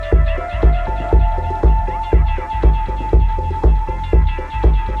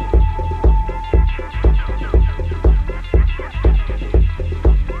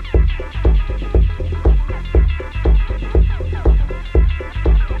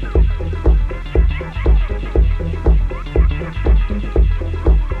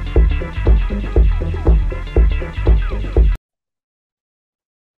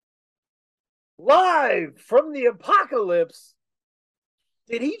Live from the apocalypse.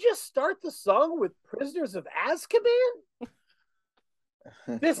 Did he just start the song with Prisoners of Azkaban?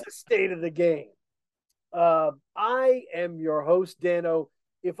 This is State of the Game. I am your host, Dano.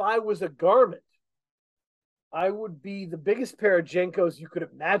 If I was a garment, I would be the biggest pair of Jenkos you could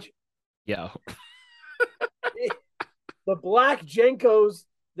imagine. Yeah. The black Jenkos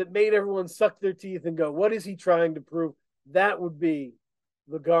that made everyone suck their teeth and go, what is he trying to prove? That would be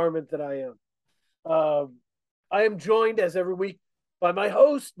the garment that I am. I am joined as every week by my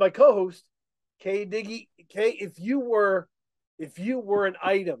co-host, Kay Diggy. Kay, if you were an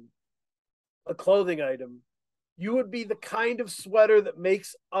item, a clothing item, you would be the kind of sweater that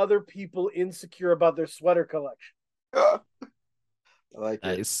makes other people insecure about their sweater collection. I like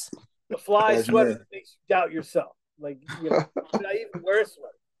nice. it. The fly sweater that makes you doubt yourself. Like, should I even wear a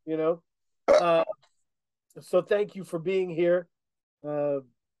sweater? So thank you for being here.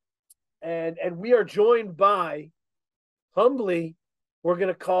 And we are joined by, humbly, we're going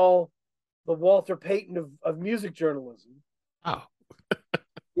to call the Walter Payton of music journalism. Oh.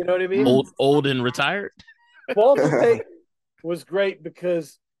 You know what I mean? Old and retired? Walter Payton was great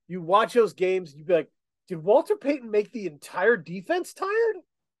because you watch those games and you'd be like, did Walter Payton make the entire defense tired?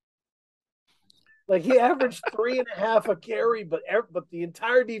 Like, he averaged 3.5 a carry, but the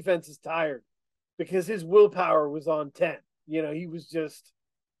entire defense is tired because his willpower was on 10. He was just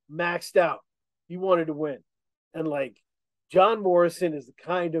maxed out. He wanted to win. And like, John Morrison is the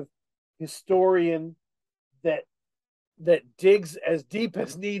kind of historian that digs as deep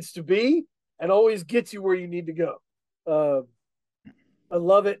as needs to be and always gets you where you need to go. I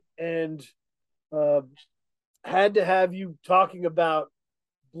love it. And had to have you talking about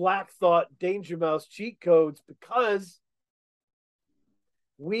Black Thought Danger Mouse cheat codes because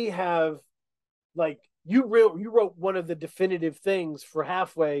we have, like, you wrote one of the definitive things for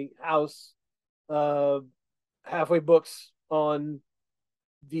Halfway House, Halfway Books on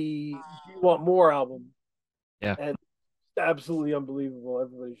the Do You Want More album. Yeah. And it's absolutely unbelievable.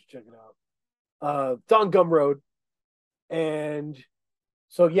 Everybody should check it out. It's on Gumroad. And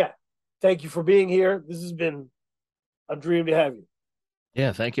so, yeah, thank you for being here. This has been a dream to have you.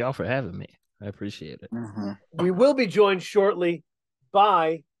 Yeah, thank you all for having me. I appreciate it. Mm-hmm. We will be joined shortly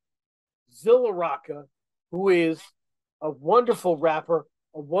by Zilla Rocca, who is a wonderful rapper,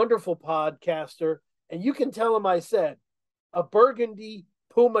 a wonderful podcaster, and you can tell him I said a burgundy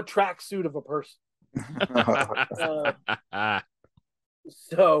Puma tracksuit of a person.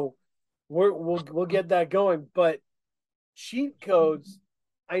 So we'll get that going. But cheat codes,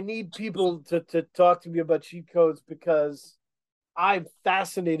 I need people to talk to me about cheat codes because I'm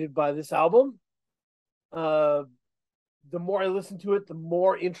fascinated by this album. The more I listen to it, the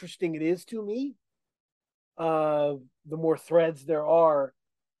more interesting it is to me. The more threads there are.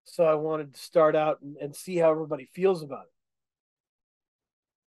 So I wanted to start out and see how everybody feels about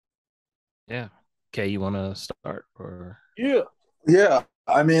it. Yeah. Okay, you want to start? Or Yeah.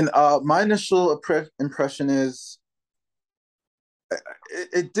 I mean, my initial impression is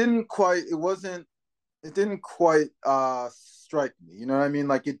it didn't quite strike me. You know what I mean?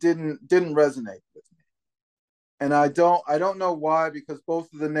 Like, it didn't resonate with me. And I don't know why, because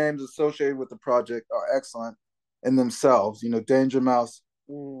both of the names associated with the project are excellent in themselves, Danger Mouse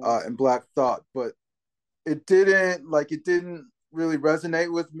and Black Thought, but it didn't really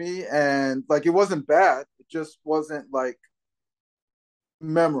resonate with me, and like, it wasn't bad, it just wasn't like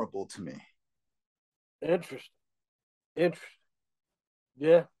memorable to me. Interesting.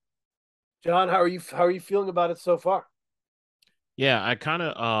 Yeah. John, how are you feeling about it so far? Yeah, I kind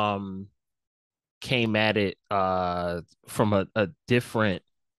of came at it from a different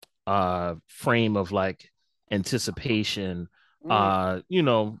frame of like anticipation.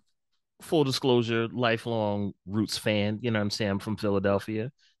 Full disclosure, lifelong Roots fan, you know what I'm saying? I'm from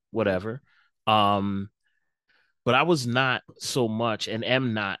Philadelphia, whatever. But I was not so much, and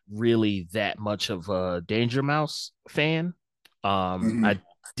am not really that much of a Danger Mouse fan. I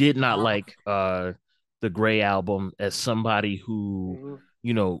did not like the Gray album, as somebody who,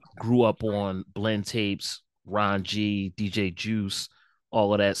 grew up on Blend Tapes, Ron G, DJ Juice,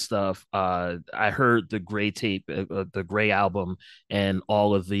 all of that stuff. I heard the Gray tape, the Gray album, and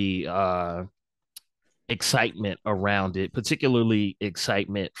all of the excitement around it, particularly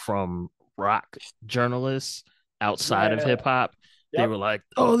excitement from rock journalists outside of hip hop. They were like,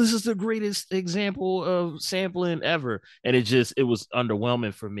 "Oh, this is the greatest example of sampling ever," and it was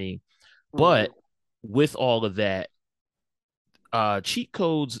underwhelming for me. But with all of that, cheat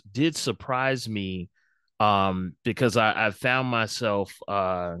codes did surprise me, because I found myself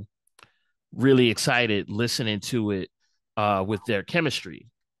really excited listening to it with their chemistry.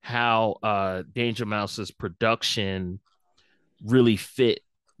 how Danger Mouse's production really fit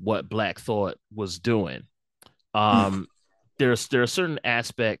what Black Thought was doing. Um, there are certain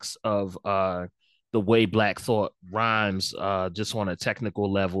aspects of the way Black Thought rhymes, just on a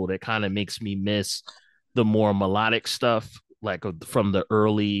technical level, that kind of makes me miss the more melodic stuff, like from the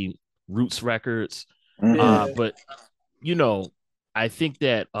early Roots records. Yeah. But you know, I think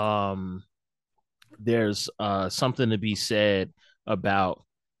that there's something to be said about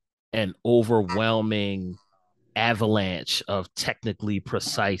an overwhelming avalanche of technically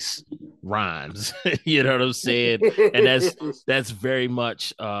precise rhymes. You know what I'm saying? And that's very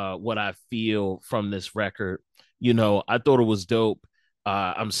much what I feel from this record. I thought it was dope.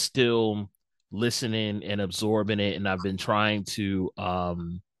 I'm still listening and absorbing it, and I've been trying to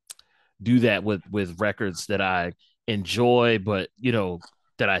do that with records that I enjoy, but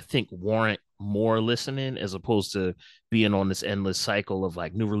that I think warrant more listening, as opposed to being on this endless cycle of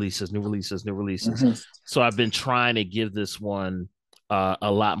like new releases, new releases, new releases. Mhm. So I've been trying to give this one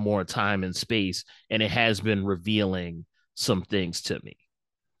a lot more time and space, and it has been revealing some things to me.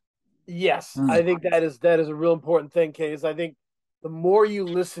 Yes, Mm. I think that is a real important thing, Case. I think the more you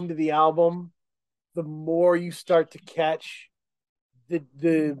listen to the album, the more you start to catch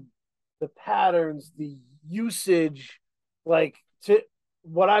the patterns, the usage, like to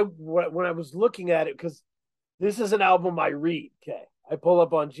when I was looking at it, because this is an album I read. Okay, I pull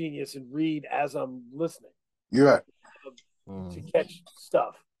up on Genius and read as I'm listening You're right. to catch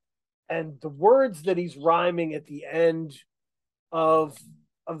stuff, and the words that he's rhyming at the end of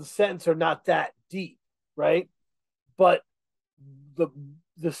the sentence are not that deep, right? But the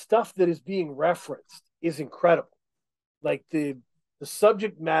the stuff that is being referenced is incredible. Like the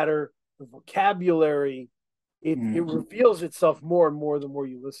subject matter, the vocabulary, it reveals itself more and more the more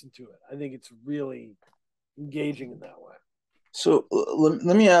you listen to it. I think it's really engaging in that way. So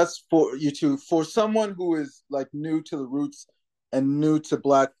let me ask for you two, for someone who is like new to the Roots and new to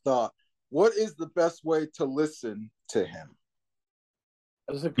Black Thought, what is the best way to listen to him?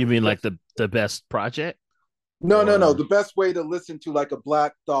 You mean like the best project? No. The best way to listen to like a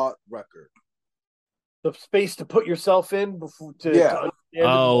Black Thought record. The space to put yourself in before to understand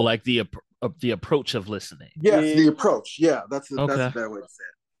oh, it. like the approach of listening. Yes, the approach. Yeah, that's a better way to say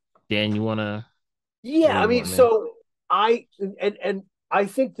it. Dan, you wanna? Yeah, I mean, so and I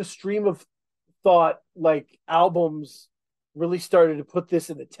think the stream of thought like albums really started to put this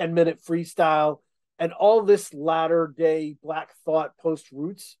in the 10-minute freestyle, and all this latter day Black Thought post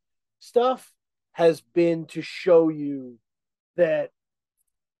Roots stuff has been to show you that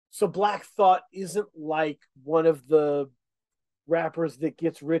so Black Thought isn't like one of the rappers that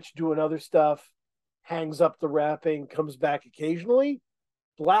gets rich doing other stuff, hangs up the rapping, comes back occasionally.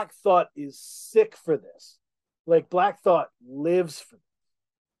 Black Thought is sick for this. Like Black Thought lives for this.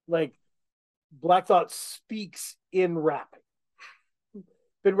 Like Black Thought speaks in rapping.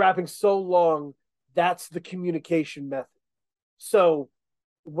 Been rapping so long, that's the communication method. So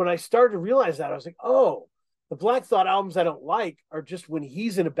when I started to realize that, I was like, oh, the Black Thought albums I don't like are just when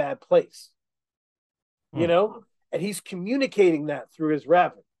he's in a bad place, you know? And he's communicating that through his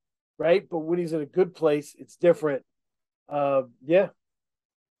rapping, right? But when he's in a good place, it's different. Yeah.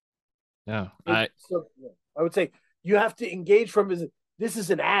 I would say you have to engage from this is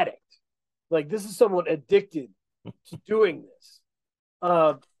an addict. Like this is someone addicted to doing this.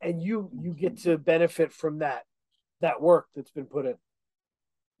 And you get to benefit from that work that's been put in.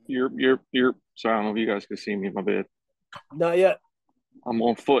 You're sorry, I don't know if you guys can see me, my bad. Not yet. I'm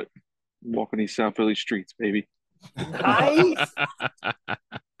on foot, walking these South Philly streets, baby. Nice.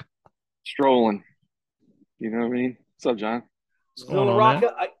 Strolling. You know what I mean? What's up, John? Zilla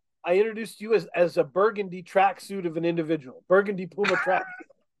Rocca, I introduced you as a burgundy tracksuit of an individual. Burgundy Puma tracksuit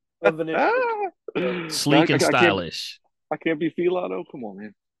of an individual. Sleek and stylish. I can't be Filado. Come on,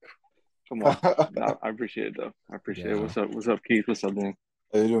 man. Come on. I appreciate it though. I appreciate it. What's up, Keith? What's up, Dan?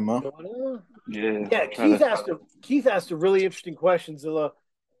 How you doing, man? Yeah. Keith asked a really interesting question, Zilla.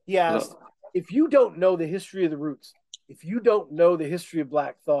 He asked, if you don't know the history of the Roots, if you don't know the history of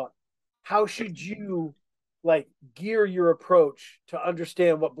Black Thought, how should you like gear your approach to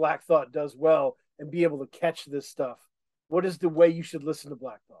understand what Black Thought does well and be able to catch this stuff? What is the way you should listen to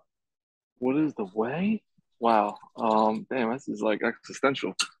Black Thought? What is the way? Wow. Damn, this is like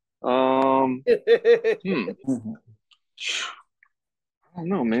existential. I don't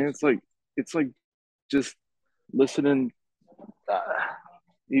know, man. It's like just listening.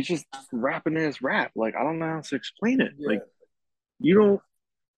 He's just rapping his rap. Like I don't know how to explain it. Yeah. Like you don't.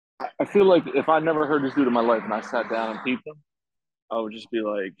 I feel like if I never heard this dude in my life and I sat down and peeped him, I would just be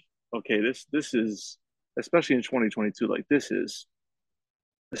like, okay, this is, especially in 2022, like this is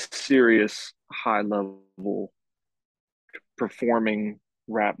a serious high level performing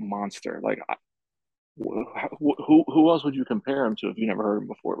rap monster. Like, who else would you compare him to if you never heard him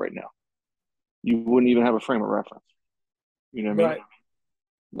before? Right now, you wouldn't even have a frame of reference. You know what I mean? Right.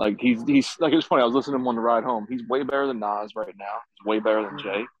 Like he's like, it's funny. I was listening to him on the ride home. He's way better than Nas right now. He's way better than Mhm.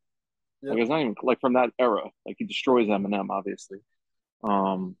 Jay. Yep. Like, it's not even like from that era. Like, he destroys Eminem, obviously.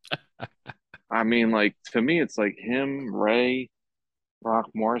 Um, I mean, like, to me, it's like him, Ray, Rock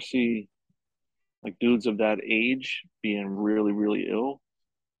Marcy, like dudes of that age being really, really ill,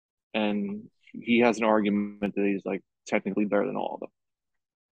 and he has an argument that he's like technically better than all of them.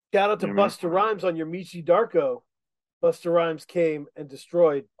 Shout out to You know what I mean? Busta Rhymes on your Michi Darko. Busta Rhymes came and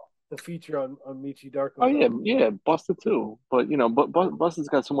destroyed the feature on Michi Oh Darko's yeah, album. yeah, Busted too. But you know, but Busted's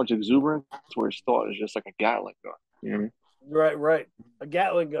got so much exuberance where his thought is just like a Gatling gun. You know what I mean? Right, right. A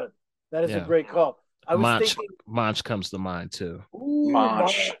Gatling gun. That is a Yeah. great call. I was Monch thinking, Monch comes to mind too. ooh,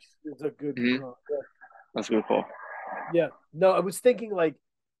 Mosh. Mosh is a good Mm-hmm. call. Yeah. That's a good call. Yeah. No, I was thinking like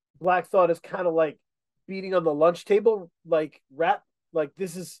Black Thought is kind of like beating on the lunch table, like rap. Like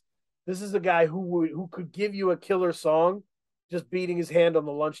this is a guy who could give you a killer song just beating his hand on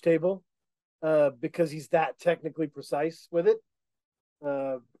the lunch table, because he's that technically precise with it.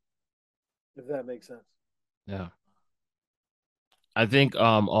 Uh, if that makes sense. Yeah. I think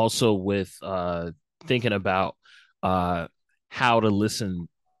also with thinking about uh how to listen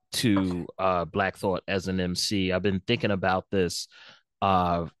to Black Thought as an MC. I've been thinking about this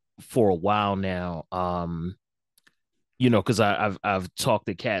uh for a while now. Because I've talked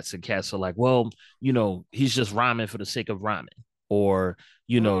to cats and cats are like, well, he's just rhyming for the sake of rhyming, or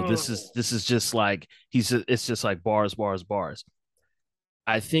this Mm. is just like it's just like bars, bars, bars.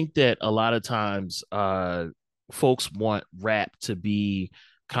 I think that a lot of times folks want rap to be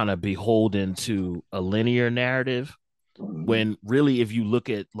kind of beholden to a linear narrative when really if you look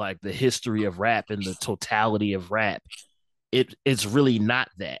at like the history of rap and the totality of rap, it's really not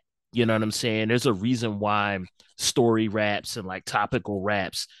that. You know what I'm saying? There's a reason why story raps and like topical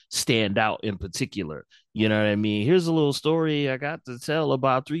raps stand out in particular. You know what I mean? Here's a little story I got to tell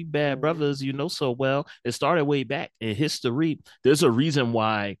about three bad brothers you know so well. It started way back in history. There's a reason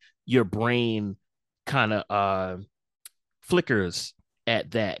why your brain kind of flickers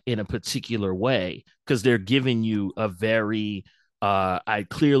at that in a particular way because they're giving you a very I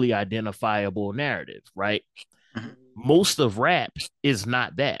clearly identifiable narrative, right? Most of rap is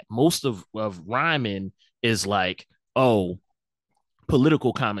not that. Most of rhyming is like, oh,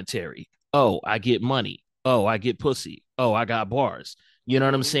 political commentary. Oh, I get money. Oh, I get pussy. Oh, I got bars. You know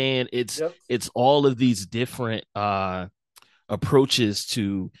what I'm saying? It's Yep. it's all of these different approaches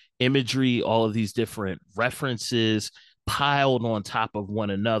to imagery, all of these different references piled on top of one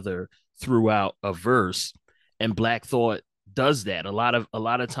another throughout a verse. And Black Thought does that. A lot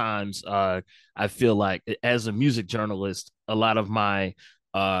of times I feel like as a music journalist, a lot of my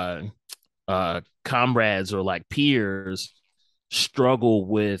comrades or like peers struggle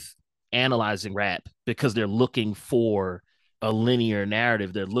with analyzing rap because they're looking for a linear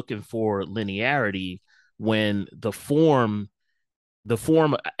narrative. They're looking for linearity when the form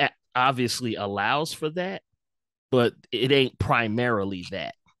obviously allows for that, but it ain't primarily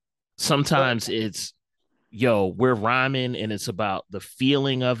that. Sometimes it's we're rhyming and it's about the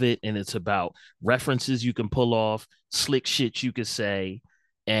feeling of it and it's about references you can pull off, slick shit you could say,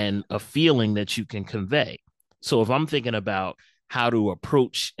 and a feeling that you can convey. So if I'm thinking about how to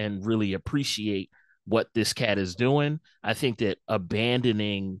approach and really appreciate what this cat is doing, I think that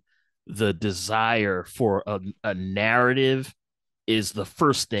abandoning the desire for a narrative is the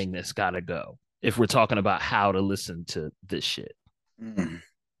first thing that's got to go if we're talking about how to listen to this shit. Mm.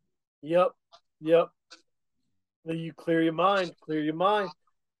 Yep. Yep. You clear your mind. Clear your mind.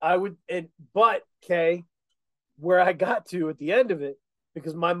 I would, but Kay, where I got to at the end of it,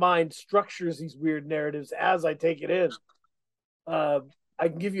 because my mind structures these weird narratives as I take it in. Uh, I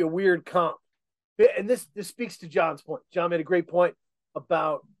can give you a weird comp, and this speaks to John's point. John made a great point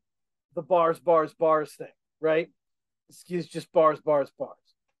about the bars, bars, bars thing, right? It's just bars, bars, bars.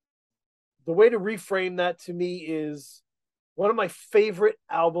 The way to reframe that to me is one of my favorite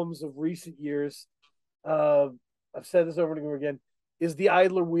albums of recent years. Uh, I've said this over and over again. Is The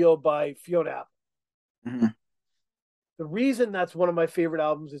Idler Wheel by Fiona Apple. Mm-hmm. The reason that's one of my favorite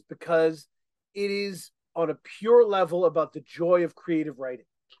albums is because it is on a pure level about the joy of creative writing,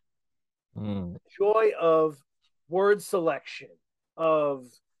 the joy of word selection, of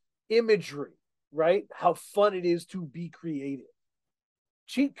imagery, right? How fun it is to be creative.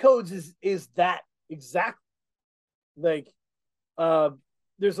 Cheat Codes is that exactly. Like,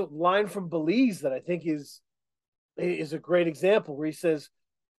 there's a line from Belize that I think is a great example where he says,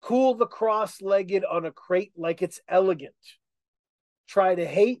 Cool the cross-legged on a crate like it's elegant. Try to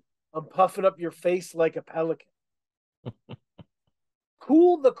hate, I'm puffing up your face like a pelican.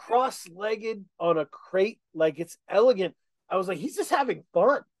 Cool the cross-legged on a crate like it's elegant. I was like, he's just having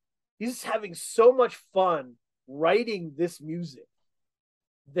fun. He's just having so much fun writing this music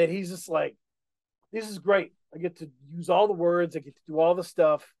that he's just like, this is great. I get to use all the words. I get to do all the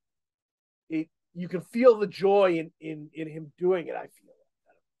stuff. You can feel the joy in him doing it. I feel.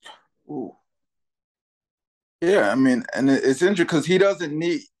 Ooh. Yeah, I mean, and it's interesting because he doesn't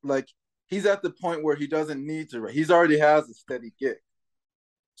need, like, he's at the point where he doesn't need to write. He's already has a steady gig.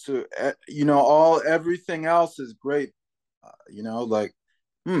 So everything else is great. Like,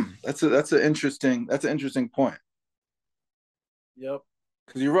 that's an interesting point. Yep.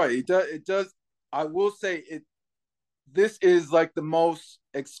 Because you're right. It does. I will say it. This is like the most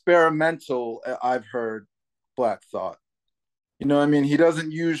experimental I've heard Black Thought. You know what I mean? He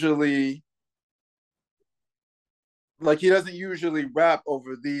doesn't usually rap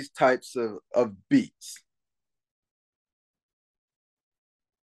over these types of beats.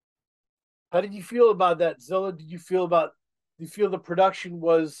 How did you feel about that, Zilla? Do you feel the production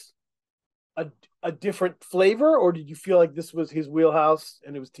was a different flavor, or did you feel like this was his wheelhouse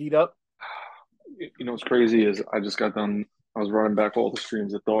and it was teed up? What's crazy is I just got done. I was running back all the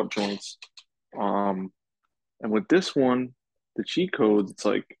streams of Thought Joints, and with this one, the cheat codes. It's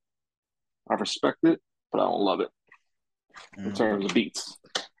like I respect it, but I don't love it in terms of beats.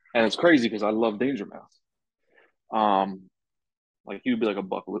 And it's crazy because I love Danger Mouse. Like he'd be like a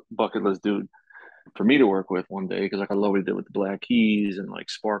bucket list dude for me to work with one day because like I love what he did with the Black Keys and like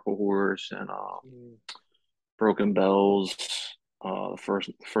Sparkle Horse and Broken Bells. The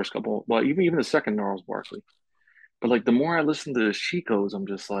first couple, well, even the second Gnarls Barkley. But like the more I listen to the Chicos, I'm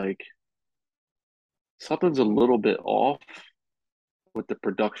just like something's a little bit off with the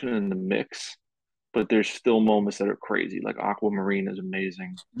production and the mix, but there's still moments that are crazy. Like Aquamarine is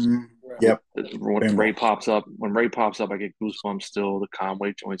amazing. Yep. When Ray pops up, I get goosebumps still. The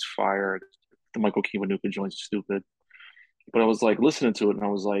Conway joint's fire. The Michael Kiwanuka joint's stupid. But I was like listening to it and I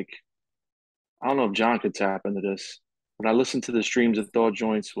was like, I don't know if John could tap into this. When I listened to the streams of Thought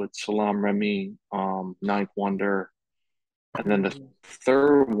Joints with Salam Remy, Ninth Wonder, and then the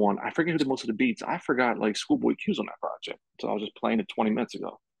third one, I forget who did most of the beats. I forgot like Schoolboy Q's on that project. So I was just playing it 20 minutes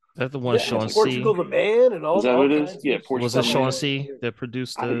ago. Is that the one Sean C? Portugal the Man and all. Is that what it is? Yeah, Portugal. Was it Sean C that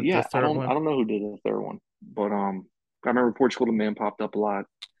produced the third one? I don't know who did the third one, but I remember Portugal the Man popped up a lot.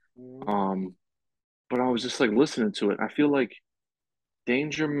 But I was just like listening to it. I feel like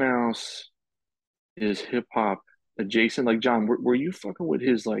Danger Mouse is hip hop adjacent. Like John, were you fucking with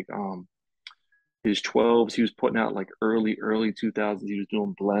his like his 12s? He was putting out like early 2000s. He was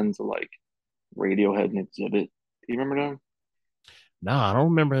doing blends of like Radiohead and Exhibit. Do you remember them? No, I don't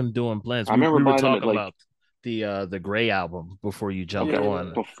remember him doing blends. I remember we were talking like, about the Gray album before you jumped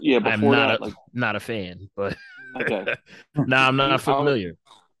on. I'm not a fan, but okay. No, I'm not familiar.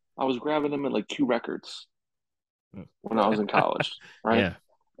 I was grabbing them at like Q Records when I was in college, right? Yeah,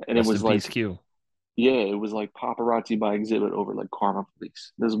 and it was like Q. Yeah, it was like Paparazzi by Exhibit over like Karma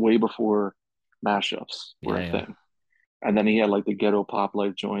Police. This is way before mashups were a thing. And then he had like the Ghetto Pop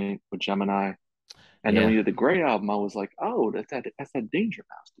Life joint with Gemini. And then when he did the Gray album, I was like, oh, that's that Danger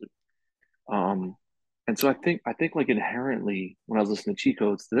Mouse, dude. And so I think like inherently when I was listening to Cheat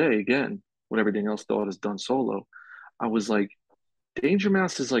Codes today, again, what everything else Thought has done solo, I was like, Danger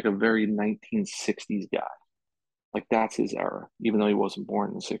Mouse is like a very 1960s guy. Like that's his era, even though he wasn't born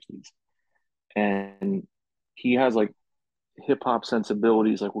in the 60s. And he has like hip hop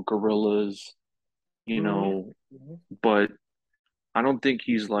sensibilities, like with Gorillaz, but I don't think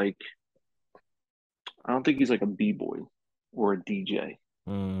he's like a b-boy or a DJ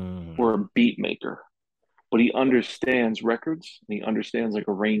or a beat maker, but he understands records and he understands like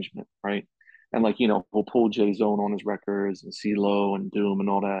arrangement, right? And like, he'll pull J Zone on his records and CeeLo and Doom and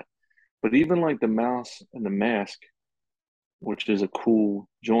all that. But even like the Mouse and the Mask, which is a cool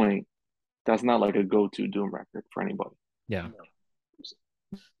joint, that's not like a go-to Doom record for anybody. Yeah.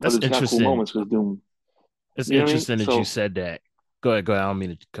 That's interesting. Cool moments with Doom. It's interesting that you said that. Go ahead. I don't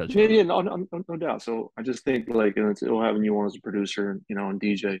mean to cut you. Yeah, no doubt. So I just think like, and it's having you on as a producer, and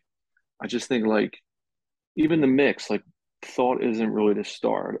DJ. I just think like, even the mix, like Thought isn't really the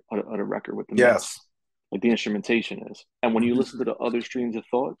star of a record with the mix. Like the instrumentation is, and when you listen to the other streams of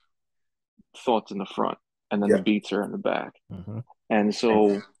Thought's in the front, and then the beats are in the back, and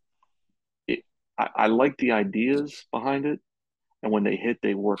so I like the ideas behind it, and when they hit,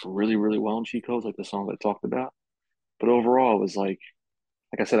 they work really, really well in Cheat Codes, like the song I talked about. But overall, it was like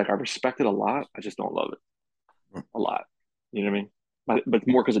I said, like I respect it a lot. I just don't love it a lot. You know what I mean? but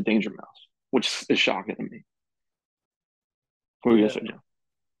more because of Danger Mouse, which is shocking to me. What were you Yeah. gonna say, John?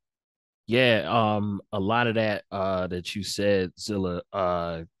 Yeah, a lot of that that you said, Zilla,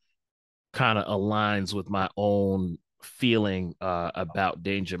 kind of aligns with my own feeling about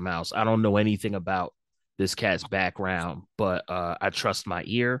Danger Mouse. I don't know anything about this cat's background, but I trust my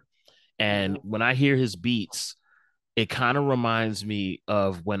ear. And when I hear his beats, it kind of reminds me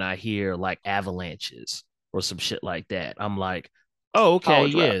of when I hear like avalanches or some shit like that. I'm like, oh, okay,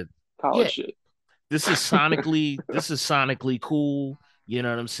 College rap, yeah, college yeah. shit. This is sonically cool. You know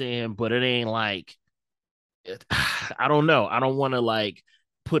what I'm saying? But it ain't like I don't know. I don't want to like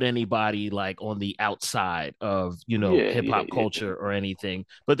put anybody like on the outside of, Yeah, hip yeah, hop yeah. culture or anything.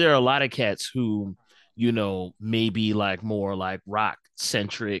 But there are a lot of cats who, maybe like more like rock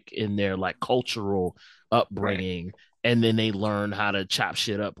centric in their like cultural Right. upbringing. And then they learn how to chop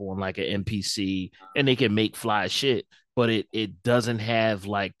shit up on like an MPC and they can make fly shit, but it doesn't have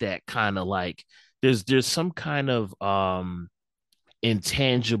like that kind of like there's some kind of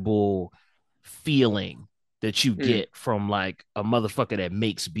intangible feeling that you Mm. get from like a motherfucker that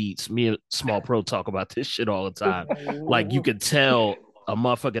makes beats. Me and Small Pro talk about this shit all the time. Like you could tell a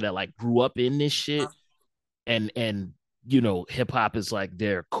motherfucker that like grew up in this shit and hip hop is like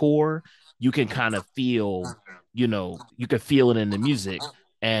their core. You can kind of feel, you can feel it in the music.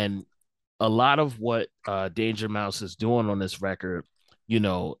 And a lot of what Danger Mouse is doing on this record,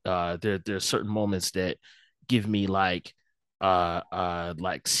 there's certain moments that give me like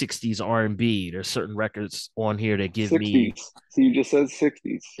 60s R&B. There's certain records on here that give me 60s. So you just said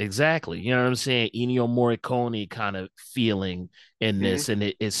 60s. exactly, you know what I'm saying, Ennio Morricone kind of feeling in Mm-hmm. this, and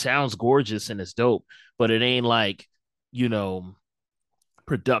it sounds gorgeous and it's dope, but it ain't like, you know,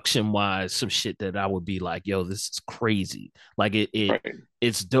 production wise, some shit that I would be like, yo, this is crazy. Like Right.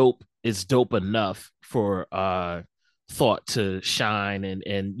 it's dope. It's dope enough for thought to shine, and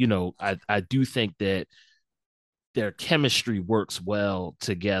I do think that their chemistry works well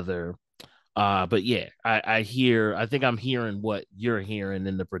together. But yeah, I think I'm hearing what you're hearing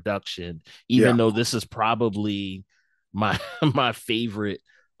in the production, Yeah. even though this is probably my my favorite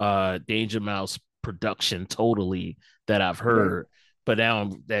Danger Mouse production totally that I've Okay. heard. But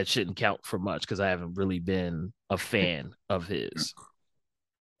now that shouldn't count for much because I haven't really been a fan of his.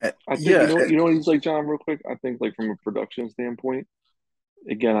 I think Yeah. you know what he's like, John, real quick. I think like from a production standpoint,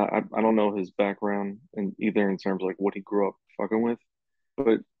 again, I don't know his background and either in terms of like what he grew up fucking with,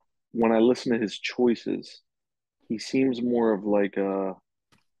 but when I listen to his choices, he seems more of like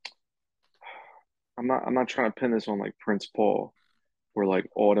I'm not trying to pin this on like Prince Paul or like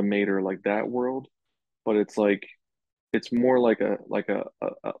Automator like that world, but it's more like a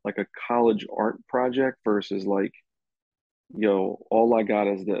college art project versus like, yo, all I got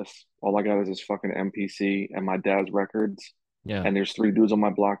is this. All I got is this fucking MPC and my dad's records. Yeah, And there's three dudes on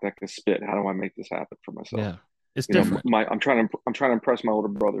my block that can spit. How do I make this happen for myself? yeah, it's You know, different. I'm trying to impress my older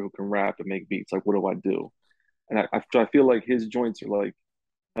brother who can rap and make beats. Like, what do I do? And I feel like his joints are like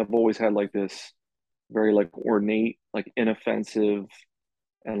I've always had like this very like ornate, like inoffensive,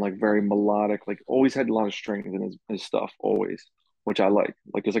 and like very melodic. Like always had a lot of strings in his stuff, always, which I like.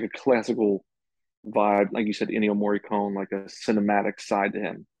 Like there's like a classical vibe, like you said, Ennio Morricone, like a cinematic side to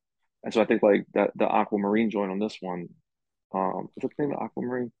him. And so I think like that the Aquamarine joint on this one, what's the name of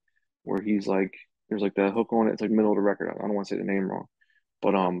Aquamarine? Where he's like, there's like the hook on it. It's like middle of the record. I don't want to say the name wrong,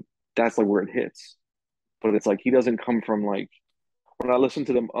 but that's like where it hits. But it's like he doesn't come from like when I listen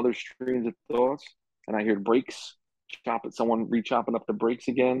to them other streams of thoughts and I hear breaks, chop it, someone re-chopping up the breaks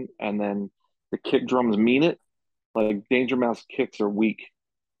again, and then the kick drums mean it. Like Danger Mouse kicks are weak.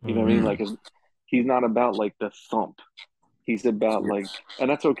 You know what I mean? Mm-hmm. Mm. Like he's not about like the thump. He's about like, and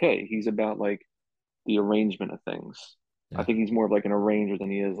that's okay. He's about like the arrangement of things. I Yeah, think he's more of like an arranger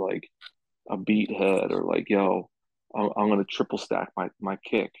than he is like a beat head or like, yo, I'm gonna triple stack my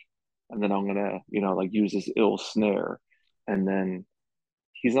kick, and then I'm gonna like use this ill snare, and then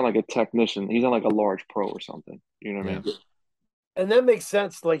he's not like a technician. He's not like a large pro or something. You know what I yeah, mean? And that makes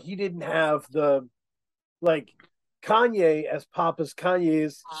sense. Like he didn't have the like Kanye, as pop as Kanye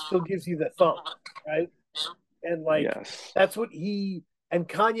is, still gives you the thump, right? And like Yes. that's what he and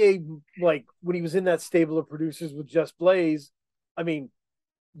Kanye, like when he was in that stable of producers with Just Blaze, I mean,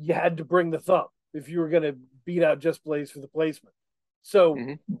 you had to bring the thump if you were gonna beat out Just Blaze for the placement. So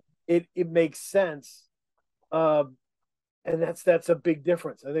Mm-hmm. it makes sense. Um, and that's a big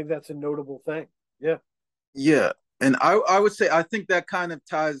difference. I think that's a notable thing. Yeah. Yeah. And I would say I think that kind of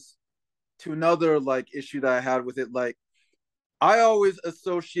ties to another like issue that I had with it. Like I always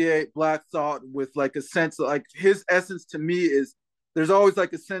associate Black Thought with like a sense of like his essence to me is there's always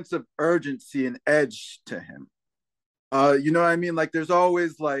like a sense of urgency and edge to him. You know what I mean? Like there's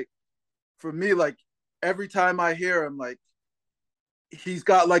always like for me, like every time I hear him, like he's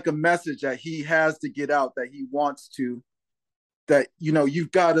got like a message that he has to get out, that he wants to, that you know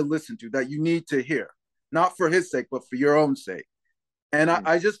you've got to listen to, that you need to hear, not for his sake, but for your own sake. And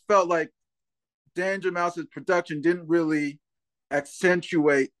I just felt like Danger Mouse's production didn't really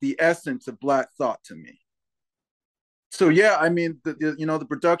accentuate the essence of Black Thought to me. So yeah, I mean, you know, the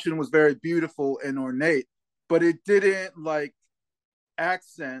production was very beautiful and ornate, but it didn't like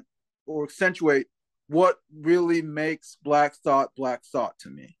accent or accentuate what really makes Black Thought to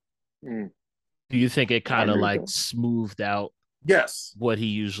me. Do you think it kind of like smoothed out? Yes, what he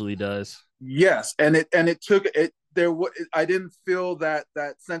usually does. Yes, and it took it there. I didn't feel that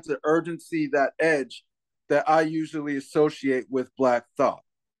sense of urgency, that edge that I usually associate with Black Thought.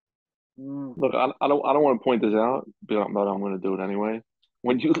 Look, I don't want to point this out, but I'm going to do it anyway.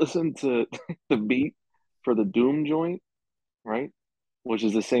 When you listen to the beat for the Doom joint, right, which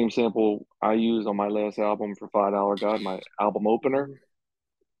is the same sample I used on my last album for $5 God, my album opener.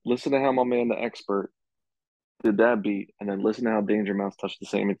 Listen to how my man, the Expert, did that beat, and then listen to how Danger Mouse touched the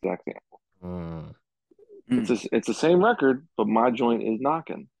same exact sample. It's the same record, but my joint is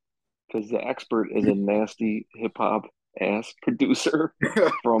knocking because the Expert is a nasty hip hop ass producer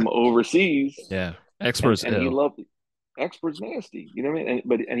from overseas. Yeah, Expert's and he loved it. Expert's nasty, you know what I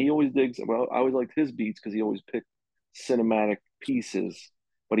mean? And he always digs. Well, I always liked his beats because he always picked cinematic pieces,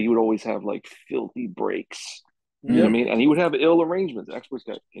 but he would always have like filthy breaks. You know what I mean? And he would have ill arrangements. Expert's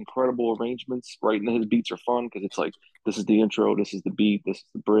got incredible arrangements. Writing his beats are fun because it's like this is the intro, this is the beat, this is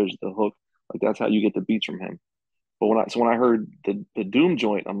the bridge, the hook. Like that's how you get the beats from him. But when I heard the Doom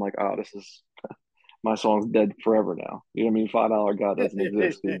joint, I'm like, oh, this is my song's dead forever now. You know what I mean? $5 God doesn't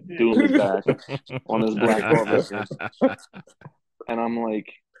exist. Doom is back on this Black Thought record. And I'm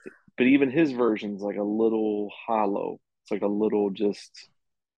like, but even his version's like a little hollow. It's like a little just,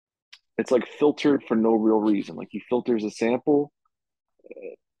 it's like filtered for no real reason. Like he filters a sample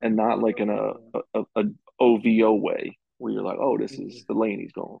and not like in a OVO way where you're like, oh, this is the lane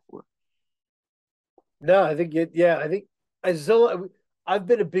he's going for. No, I think I think I've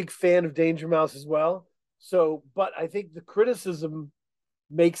been a big fan of Danger Mouse as well. So, but I think the criticism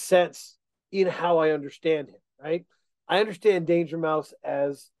makes sense in how I understand him, right? I understand Danger Mouse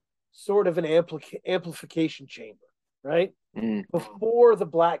as sort of an amplification chamber, right? Before the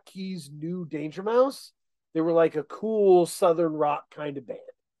Black Keys knew Danger Mouse, they were like a cool Southern rock kind of band,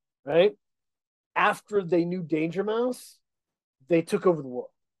 right? After they knew Danger Mouse, they took over the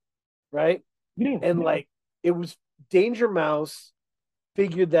world, right? Yeah. And like it was Danger Mouse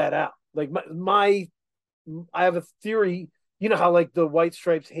figured that out. Like I have a theory. You know how like the White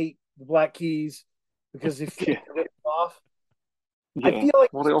Stripes hate the Black Keys because they feel like off. Yeah. I feel like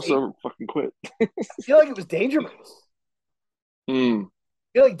they also fucking quit. I feel like it was Danger Mouse. I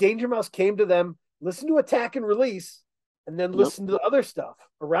feel like Danger Mouse came to them, listened to Attack and Release, and then listened to the other stuff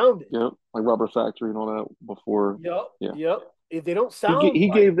around it. Yep, like Rubber Factory and all that before. Yep. If they don't sound, he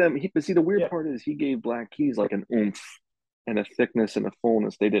gave them. But see, the weird part is he gave Black Keys like an oomph and a thickness and a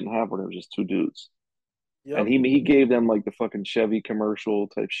fullness they didn't have when it was just two dudes. Yep. And he gave them like the fucking Chevy commercial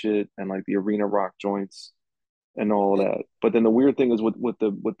type shit and like the arena rock joints and all of that. But then the weird thing is with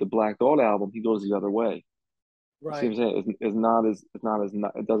the Black Thought album, he goes the other way. Right. See what I'm saying?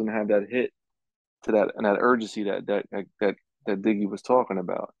 It doesn't have that hit to that and that urgency that Diggy was talking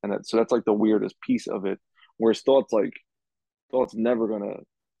about. And so that's like the weirdest piece of it. Whereas Thought's never gonna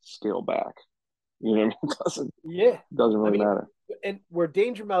scale back. You know what I mean? It doesn't really matter. And where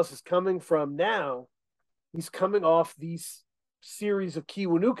Danger Mouse is coming from now, he's coming off these series of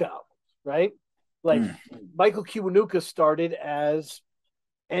Kiwanuka albums, right? Like Michael Kiwanuka started as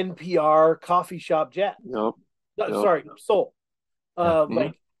NPR coffee shop jazz. Sorry, soul.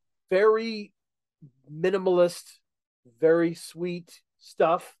 Like very minimalist, very sweet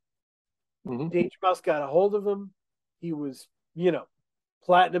stuff. Danger Mouse got a hold of him. He was,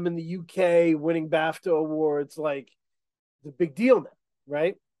 platinum in the UK, winning BAFTA awards, like the big deal now,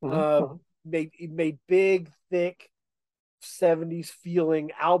 right? Made big, thick, 70s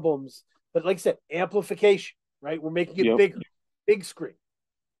feeling albums, but like I said, amplification, right? We're making it bigger, big screen.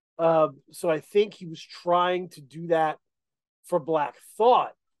 So I think he was trying to do that for Black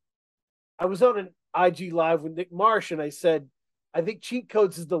Thought. I was on an IG Live with Nick Marsh, and I said, I think Cheat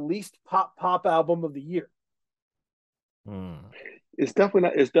Codes is the least pop album of the year. It's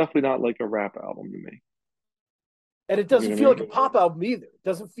definitely not like a rap album to me. And it doesn't feel like a pop album either. It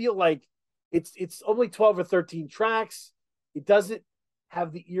doesn't feel like it's only 12 or 13 tracks. It doesn't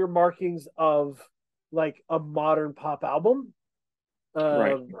have the ear markings of like a modern pop album.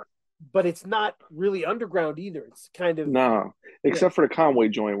 Right. but it's not really underground either. It's kind of Nah, except for the Conway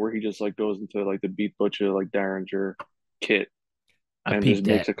joint where he just like goes into like the Beat Butcher like Derringer kit I and just peeped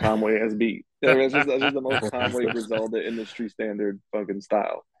makes that. a Conway as beat. I mean, that's just the most Conway Griselda industry standard fucking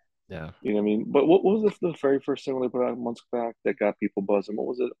style. Yeah. You know what I mean? But what was the very first single they put out months back that got people buzzing? What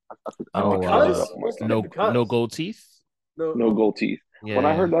was it? I Oh, don't have it up because on my wasn't phone. it no, because no gold teeth. no No gold teeth. When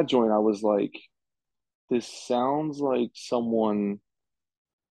I Yeah. heard that joint, I was like, this sounds like someone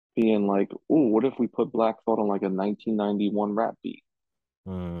being like, "Oh, what if we put Black Thought on like a 1991 rap beat?"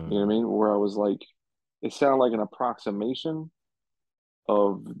 You know what I Mm. mean? Where I was like, it sounded like an approximation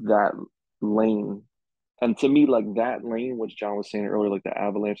of that lane. And to me, like that lane, which John was saying earlier, like the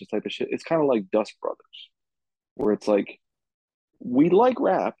avalanches type of shit, it's kind of like Dust Brothers, where it's like we like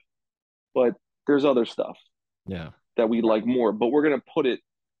rap, but there's other stuff Yeah. that we like more, but we're gonna put it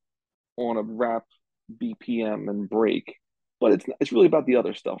on a rap BPM and break. But it's really about the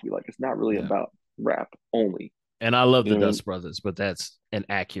other stuff we like. It's not really Yeah. about rap only. And I love You the know what Dust Brothers, but that's an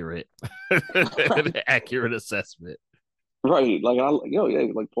accurate, an accurate assessment. I mean? Right. Like yeah,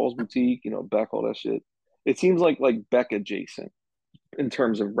 like Paul's Boutique, Beck, all that shit. It seems like Beck adjacent in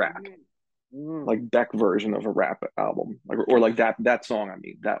terms of rap. Mm. Like Beck version of a rap album. Or like that song, I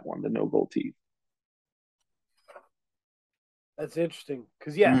mean, that one, the No Gold Teeth. That's interesting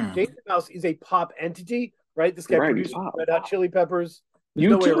because Mm. Danger Mouse is a pop entity, right? This guy Right, he's produced pop. Red Hot Chili Peppers. There's You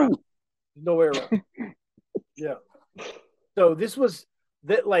no way around. too. There's no way around. Yeah. So this was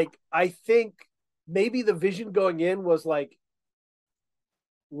that. Like I think maybe the vision going in was like,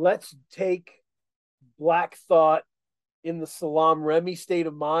 let's take Black Thought in the Salam Remy state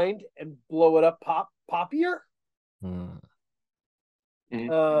of mind and blow it up poppier. Mm.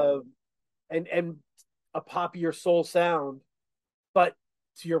 Uh, and a poppier soul sound. But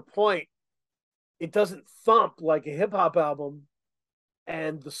to your point, it doesn't thump like a hip hop album,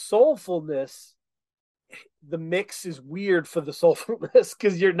 and the soulfulness, the mix is weird for the soulfulness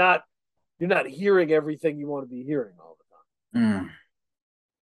because you're not hearing everything you want to be hearing all the time. Mm.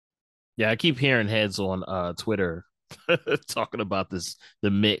 Yeah, I keep hearing heads on Twitter talking about the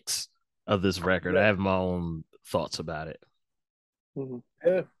mix of this record. I Yeah. have my own thoughts about it.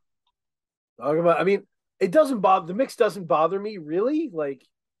 Yeah. Talk about. I mean, it doesn't bother the mix. Doesn't bother me really. Like,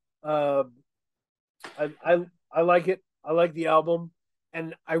 uh, I like it. I like the album,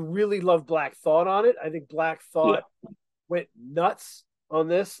 and I really love Black Thought on it. I think Black Thought went nuts on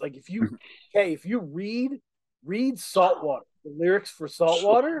this. Like, if you read Saltwater, the lyrics for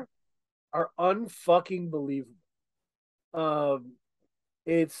Saltwater are unfucking believable. Um,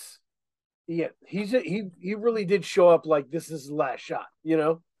 it's he really did show up like this is the last shot,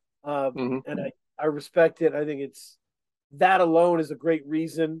 Mm-hmm. and I respect it. I think it's that alone is a great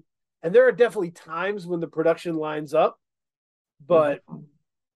reason. And there are definitely times when the production lines up, but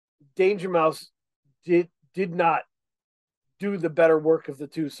Danger Mouse did not do the better work of the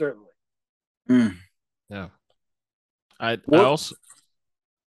two, certainly. Mm. Yeah. I What also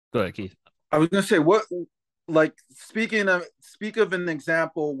go ahead, Keith. I was gonna say, what, like, speak of an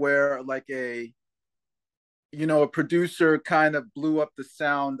example where like a producer kind of blew up the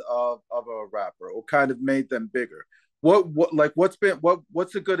sound of a rapper or kind of made them bigger. What's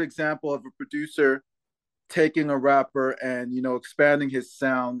a good example of a producer taking a rapper and expanding his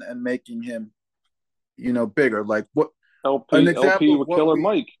sound and making him bigger? Like, what an LP example of with what Killer we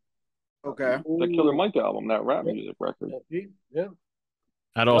Mike. okay. The Killer Mike album, that rap music record. Yeah.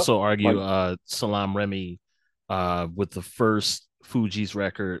 I'd also argue Like, Salam Remy with the first Fuji's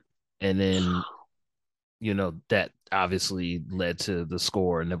record, and then that obviously led to the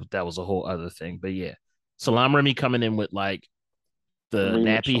score, and that was a whole other thing. But yeah, Salam Remy coming in with like the the remix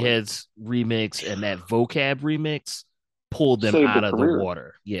Nappy joint. Heads remix and that vocab remix pulled them Saved out the of the career.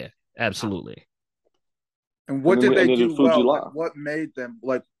 water. Yeah, absolutely. And what And did they then do Fuji well? Like, La. what made them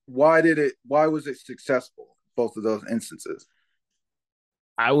like? Why was it successful? Both of those instances.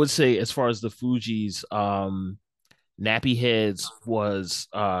 I would say as far as the Fugees, Nappy Heads was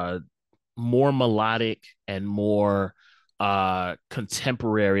more melodic and more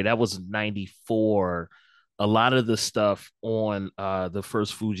contemporary. That was 94. A lot of the stuff on the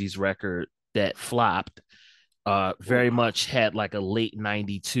first Fugees record that flopped very much had like a late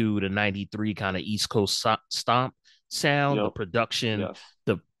 92 to 93 kind of East Coast stomp sound. The Yep. production, Yes.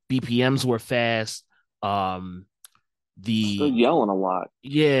 the BPMs were fast. They're yelling a lot.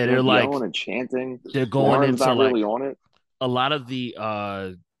 Yeah, they're like yelling and chanting. they're going Lauren's into not like really on it. a lot of the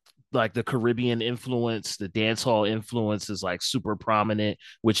like the Caribbean influence, the dance hall influence is like super prominent,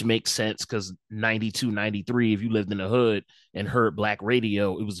 which makes sense because 92, 93, if you lived in the hood and heard black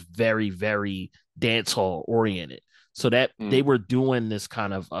radio, it was very, very dance hall oriented. So that they were doing this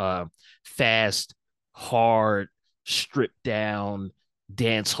kind of fast, hard, stripped down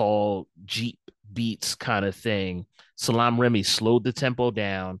dance hall Jeep beats kind of thing. Salaam Remi slowed the tempo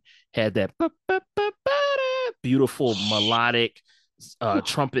down, had that beautiful melodic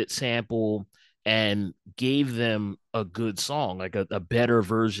trumpet sample, and gave them a good song, like a better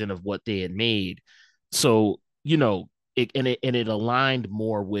version of what they had made. So, it aligned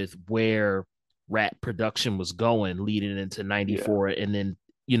more with where rap production was going leading into 94 and then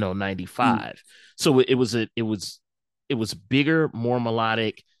 95. So it was bigger, more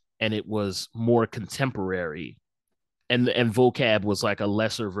melodic, and it was more contemporary. And Vocab was like a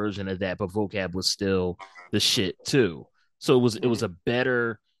lesser version of that, but Vocab was still the shit too. So it was a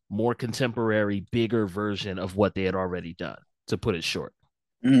better, more contemporary, bigger version of what they had already done, to put it short.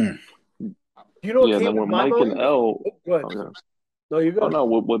 You know what came then to with my Mike mind? and L, Go ahead. okay. No, you go. Oh no,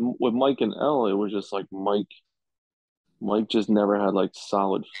 with Mike and L, it was just like Mike just never had like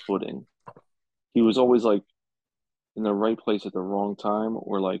solid footing. He was always like in the right place at the wrong time,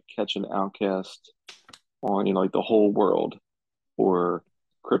 or like catching Outcast on, like the whole world or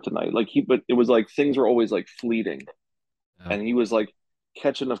Kryptonite. But it was like things were always like fleeting, and he was like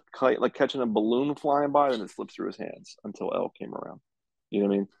catching a kite, like catching a balloon flying by, and it slipped through his hands until L came around. You know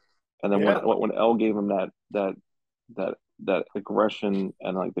what I mean? And then when L gave him that aggression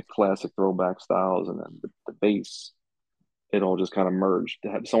and like the classic throwback styles, and then the bass, it all just kind of merged. To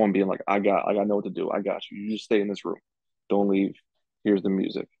have someone being like, I know what to do. I got you. You just stay in this room. Don't leave. Here's the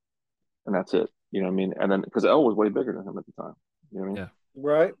music. And that's it. You know what I mean? And then because L was way bigger than him at the time. You know what I mean? Yeah.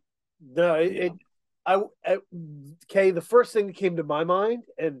 Right. No, okay, the first thing that came to my mind,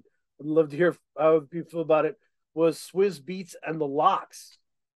 and I'd love to hear how people feel about it, was Swizz Beatz and the Lox,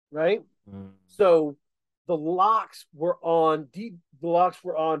 right? So the Lox were on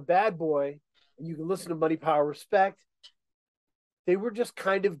Bad Boy, and you can listen to Money, Power, Respect. They were just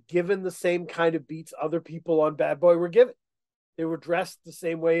kind of given the same kind of beats other people on Bad Boy were given. They were dressed the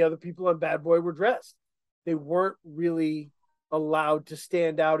same way other people on Bad Boy were dressed. They weren't really allowed to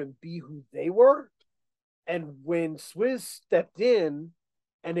stand out and be who they were. And when Swizz stepped in,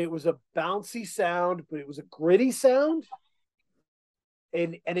 and it was a bouncy sound, but it was a gritty sound,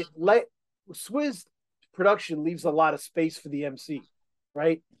 and it let Swizz production leaves a lot of space for the MC,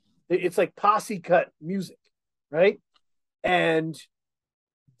 right? It's like posse cut music, right? And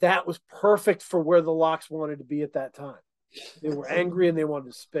that was perfect for where the Lox wanted to be at that time. They were angry and they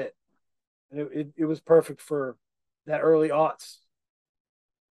wanted to spit. And it was perfect for that early aughts.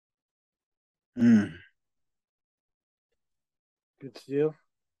 Good steal.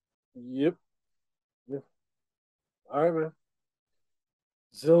 Yep. All right, man.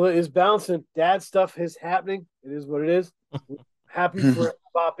 Zilla is bouncing. Dad stuff is happening. It is what it is. Happy for it to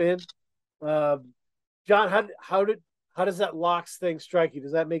pop in. John, how does that Lox thing strike you?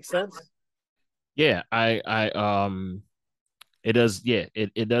 Does that make sense? Yeah, it does. Yeah,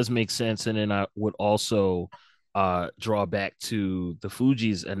 it does make sense. And then I would also draw back to the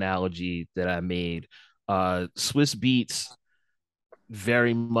Fugees analogy that I made. Swizz Beatz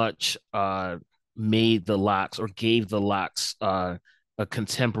very much made the Lox, or gave the Lox a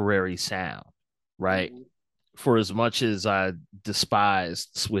contemporary sound, right? Mm-hmm. For as much as I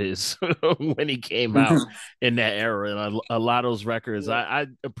despised Swizz when he came out in that era, and a lot of those records, I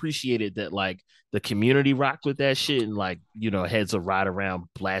appreciated that, like, the community rocked with that shit, and like, heads of ride around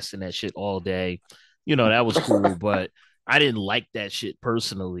blasting that shit all day. That was cool, but I didn't like that shit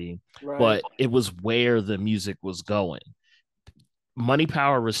personally. Right. But it was where the music was going. Money,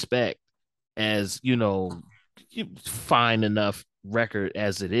 Power, Respect, as fine enough record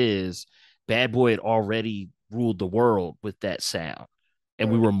as it is, Bad Boy had already ruled the world with that sound,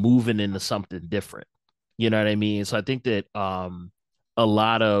 and we were moving into something different. You know what I mean? So I think that a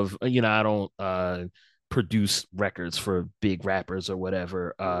lot of, I don't produce records for big rappers or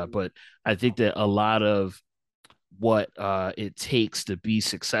whatever, but I think that a lot of what it takes to be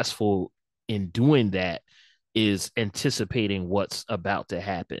successful in doing that is anticipating what's about to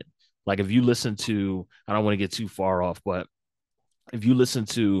happen. Like, if you listen to, I don't want to get too far off, but if you listen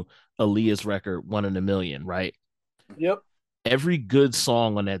to Aaliyah's record, One in a Million, right? Yep. Every good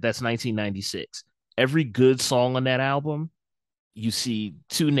song on that's 1996. Every good song on that album, you see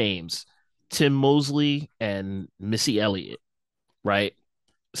two names, Tim Mosley and Missy Elliott, right?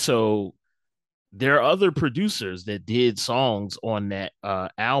 So there are other producers that did songs on that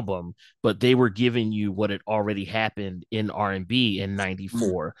album, but they were giving you what had already happened in R&B in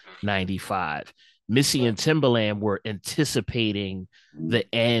 94, 95. Missy and Timbaland were anticipating the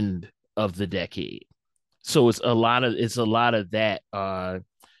end of the decade. So it's a lot of that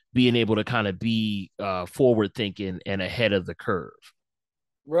being able to kind of be forward thinking and ahead of the curve.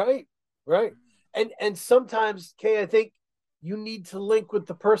 Right, right. And sometimes, Kay, I think you need to link with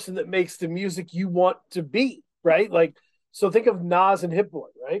the person that makes the music you want to be, right? Like, so think of Nas and Hit Boy,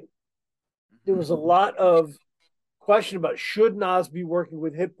 right? There was a lot of question about should Nas be working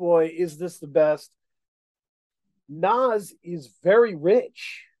with Hit Boy? Is this the best? Nas is very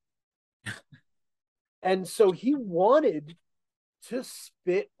rich. And so he wanted to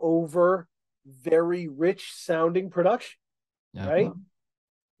spit over very rich sounding production, Yeah. right?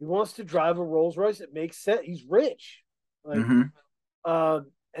 He wants to drive a Rolls Royce. It makes sense. He's rich. Like,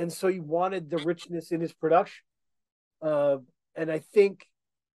 and so he wanted the richness in his production. And I think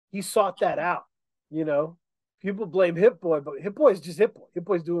he sought that out. You know, people blame Hit Boy, but Hit Boy is just Hit Boy. Hit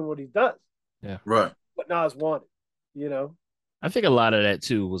Boy's doing what he does. Yeah. Right. What Nas wanted, you know? I think a lot of that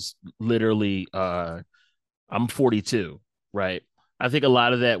too was literally I'm 42, right? I think a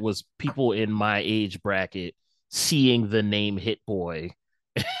lot of that was people in my age bracket seeing the name Hit Boy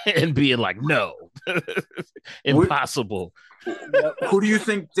and being like, no, impossible. Who do you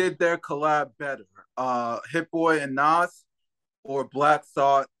think did their collab better? Hit Boy and Nas, or Black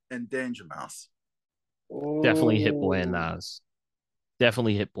Thought and Danger Mouse? Definitely Hit Boy and Nas.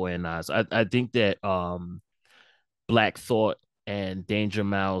 Definitely Hit Boy and Nas. I think that Black Thought and Danger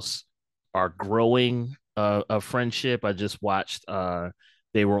Mouse are growing a friendship. I just watched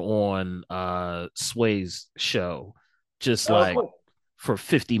they were on Sway's show, just like for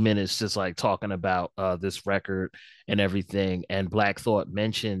 50 minutes, just like talking about this record and everything. And Black Thought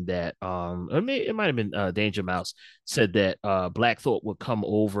mentioned that it might have been Danger Mouse said that Black Thought would come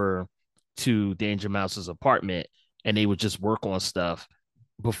over to Danger Mouse's apartment and they would just work on stuff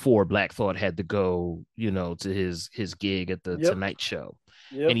before Black Thought had to go, you know, to his gig at the Tonight Show.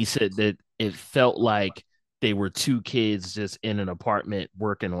 And he said that it felt like they were two kids just in an apartment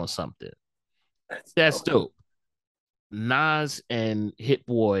working on something. That's dope. Nas and Hit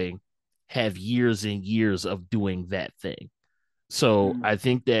Boy have years and years of doing that thing. So I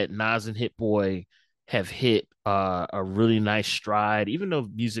think that Nas and Hit Boy have hit a really nice stride, even though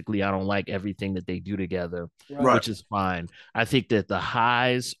musically I don't like everything that they do together, which is fine. I think that the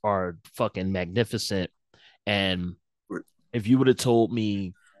highs are fucking magnificent. And if you would have told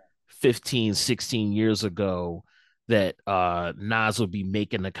me 15, 16 years ago that Nas would be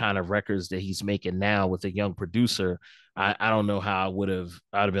making the kind of records that he's making now with a young producer, I don't know how I'd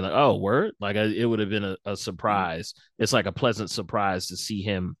have been like, oh, word? Like it would have been a surprise. It's like a pleasant surprise to see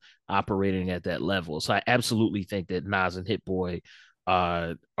him operating at that level. So I absolutely think that Nas and Hit Boy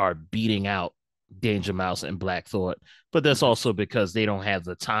are beating out Danger Mouse and Black Thought, but that's also because they don't have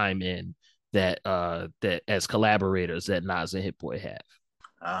the time in that as collaborators that Nas and Hit Boy have.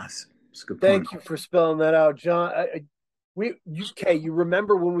 That's a good point. Thank you for spelling that out, John. You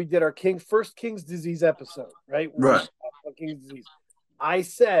remember when we did our first King's Disease episode, right? Right. King's Disease. I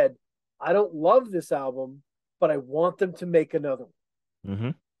said, I don't love this album, but I want them to make another one. Mm-hmm.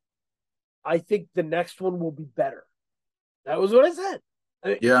 I think the next one will be better. That was what I said.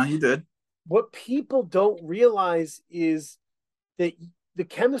 Yeah, he did. What people don't realize is that the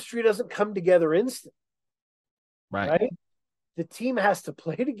chemistry doesn't come together instantly. Right? The team has to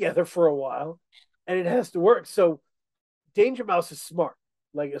play together for a while and it has to work. So Danger Mouse is smart,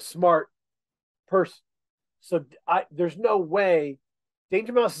 like a smart person. So there's no way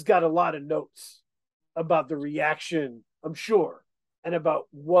Danger Mouse has got a lot of notes about the reaction, I'm sure, and about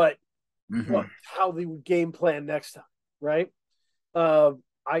how they would game plan next time, right?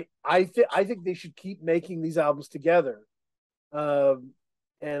 I think they should keep making these albums together, and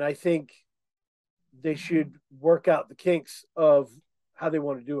I think they should work out the kinks of how they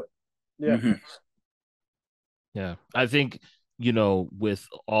want to do it. Yeah. Mm-hmm. Yeah. I think, you know, with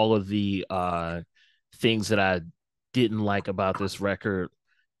all of the things that I didn't like about this record,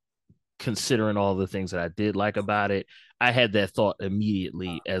 considering all the things that I did like about it, I had that thought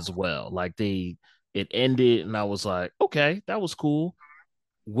immediately as well. Like it ended and I was like, okay, that was cool.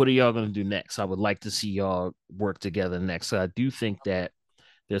 What are y'all going to do next? I would like to see y'all work together next. So I do think that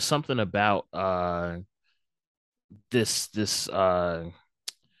there's something about this kind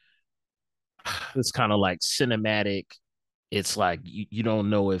of like cinematic. It's like you don't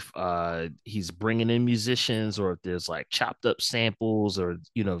know if he's bringing in musicians or if there's like chopped up samples or,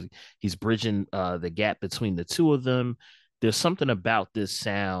 you know, he's bridging the gap between the two of them. There's something about this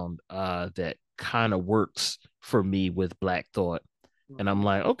sound that kind of works for me with Black Thought. And I'm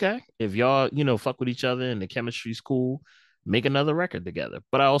like, okay, if y'all, fuck with each other and the chemistry's cool, make another record together.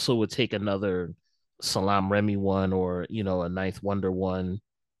 But I also would take another Salam Remy one, or, a Ninth Wonder one.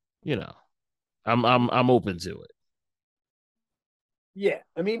 I'm open to it. Yeah,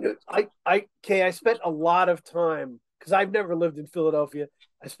 I mean, I spent a lot of time, because I've never lived in Philadelphia.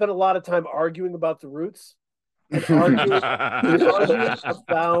 I spent a lot of time arguing about the Roots and arguing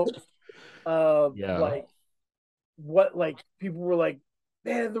about Yeah. like people were like,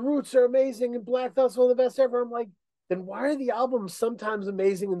 man, the Roots are amazing and Black Thought's one of the best ever. I'm like, then why are the albums sometimes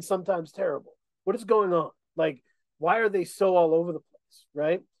amazing and sometimes terrible? What is going on? Like, why are they so all over the place,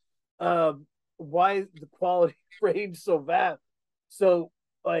 right? Why is the quality range so vast? So,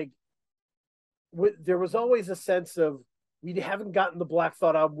 like, there was always a sense of we haven't gotten the Black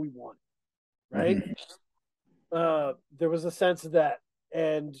Thought album we want, right? There was a sense of that,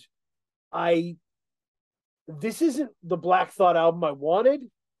 and this isn't the Black Thought album I wanted,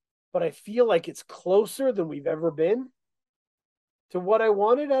 but I feel like it's closer than we've ever been to what I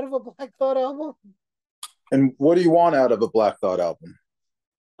wanted out of a Black Thought album. And what do you want out of a Black Thought album?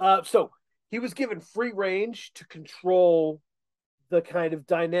 So he was given free range to control the kind of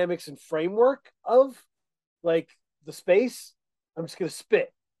dynamics and framework of like the space. I'm just gonna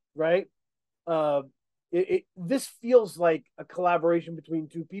spit, right? This feels like a collaboration between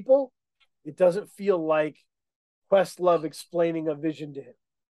two people. It doesn't feel like Questlove explaining a vision to him,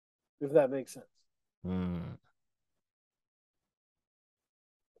 if that makes sense.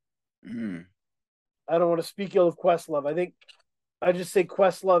 I don't want to speak ill of Questlove. I think I just say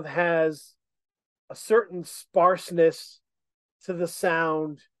Questlove has a certain sparseness to the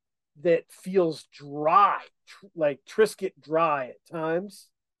sound that feels dry, like Trisket dry at times.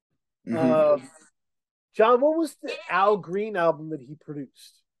 John, what was the Al Green album that he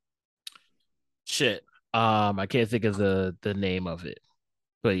produced? Shit. I can't think of the name of it,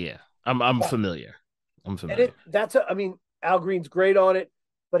 but yeah, I'm familiar. I'm familiar. And Al Green's great on it,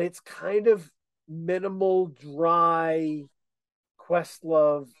 but it's kind of minimal, dry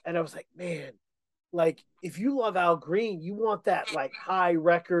Questlove. And I was like, man, like if you love Al Green, you want that like high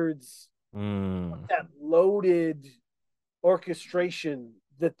records, that loaded orchestration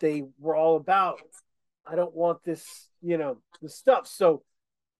that they were all about. I don't want this, this stuff. So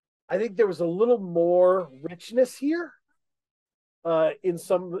I think there was a little more richness here, in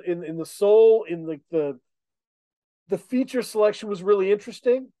the soul, in like the feature selection was really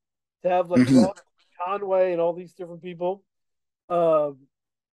interesting to have like Conway and all these different people.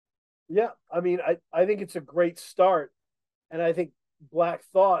 Yeah, I think it's a great start, and I think Black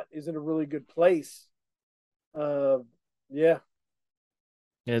Thought is in a really good place. Yeah,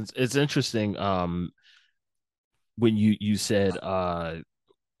 it's interesting. When you said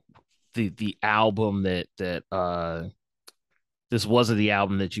the album that this wasn't the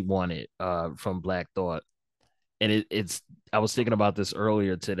album that you wanted from Black Thought, and it's I was thinking about this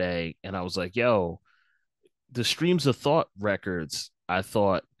earlier today, and I was like, yo, the Streams of Thought records I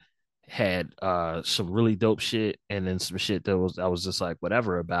thought had some really dope shit, and then some shit that I was just like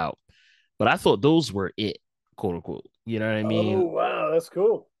whatever about, but I thought those were it, quote unquote. You know what I mean? Oh wow, that's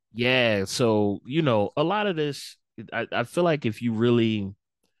cool. Yeah, so a lot of this, I feel like if you really,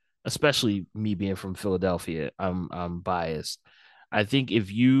 especially me being from Philadelphia, I'm biased. I think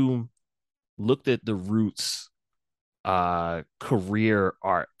if you looked at the Roots career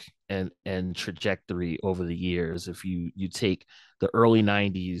arc and trajectory over the years, if you take the early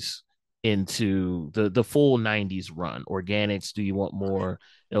 90s into the full 90s run, Organics, Do You Want More,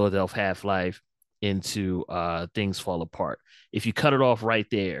 Philadelphia Half-Life, into Things Fall Apart, if you cut it off right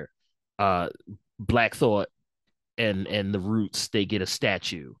there, Black Thought and the Roots, they get a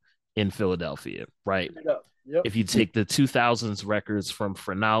statue in Philadelphia, right? Yep. If you take the 2000s records from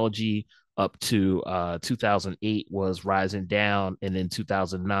Phrenology up to 2008 was Rising Down, and then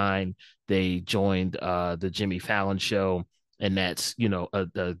 2009 they joined the Jimmy Fallon Show, and that's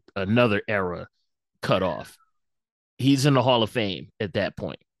another era cut off. He's in the Hall of Fame at that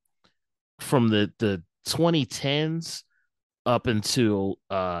point. From the 2010s up until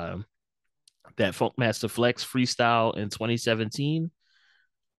that Funkmaster Flex freestyle in 2017,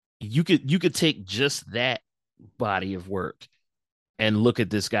 you could take just that body of work and look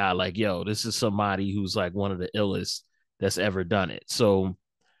at this guy like, yo, this is somebody who's like one of the illest that's ever done it. So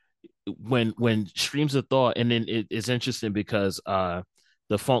when Streams of Thought, and then it's interesting because the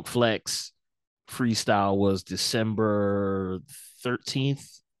Funk Flex freestyle was December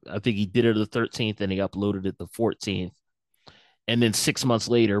 13th. I think he did it the 13th and he uploaded it the 14th. And then 6 months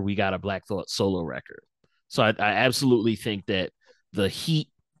later, we got a Black Thought solo record. So I absolutely think that the heat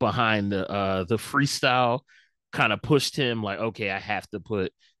behind the freestyle kind of pushed him like, okay, I have to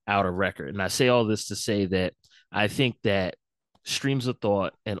put out a record. And I say all this to say that I think that Streams of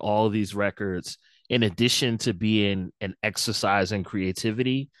Thought and all of these records, in addition to being an exercise in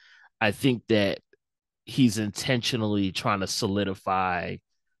creativity, I think that he's intentionally trying to solidify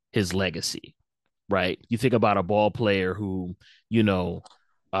his legacy. You think about a ball player who, you know,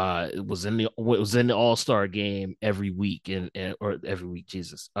 was in the All-Star game every week and or every week,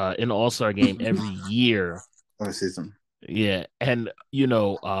 Jesus, in the All-Star game every year. Last season. Yeah. And,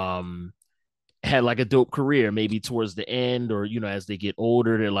 had like a dope career, maybe towards the end, or, as they get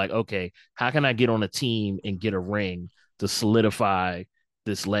older, they're like, okay, how can I get on a team and get a ring to solidify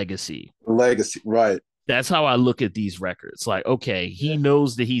this legacy? Legacy, right. That's how I look at these records. Like, okay, he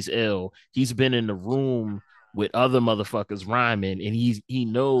knows that he's ill. He's been in the room with other motherfuckers rhyming, and he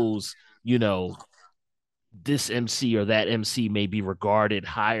knows, this MC or that MC may be regarded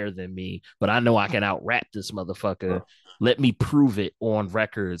higher than me, but I know I can out rap this motherfucker. Let me prove it on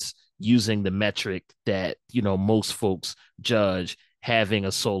records using the metric that, most folks judge having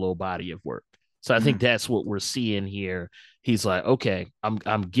a solo body of work. So I think that's what we're seeing here. He's like, okay,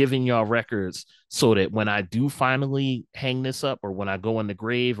 I'm giving y'all records so that when I do finally hang this up, or when I go in the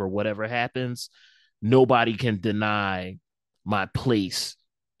grave, or whatever happens, nobody can deny my place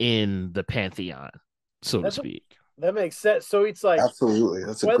in the pantheon, so to speak. That makes sense. So it's like, absolutely,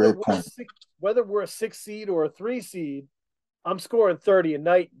 that's a great point. Whether we're a 6 seed or a 3 seed, I'm scoring 30 a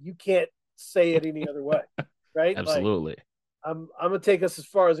night. You can't say it any other way, right? Absolutely. Like, I'm gonna take us as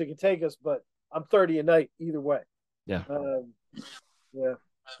far as it can take us, but I'm 30 a night either way. Yeah. Yeah.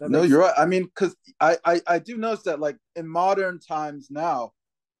 No, you're right. I mean, because I do notice that, like, in modern times now,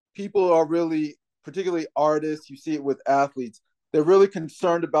 people are really, particularly artists, you see it with athletes, they're really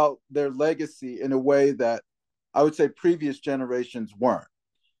concerned about their legacy in a way that I would say previous generations weren't.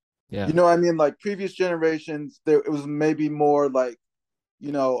 Yeah. You know what I mean? Like, previous generations, it was maybe more like,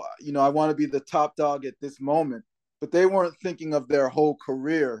 I want to be the top dog at this moment, but they weren't thinking of their whole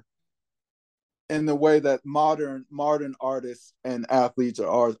career in the way that modern artists and athletes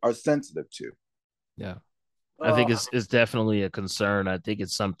are sensitive to. Yeah. I think it's definitely a concern. I think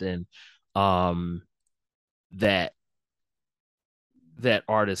it's something that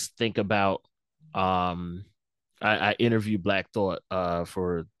artists think about. I interviewed Black Thought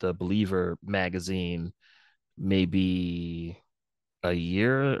for the Believer magazine maybe a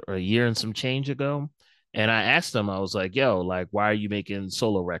year and some change ago. And I asked him, I was like, yo, like, why are you making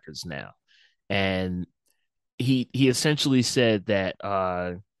solo records now? And he essentially said that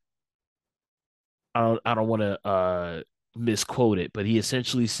I don't want to misquote it, but he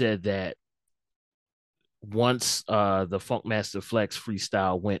essentially said that once the Funkmaster Flex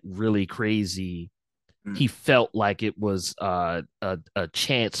freestyle went really crazy, he felt like it was a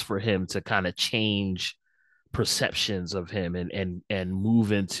chance for him to kind of change perceptions of him and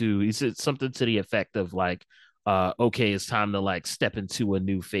move into, he said something to the effect of like, okay, it's time to like step into a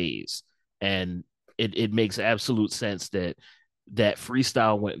new phase. And it makes absolute sense that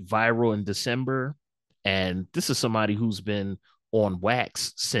freestyle went viral in December, and this is somebody who's been on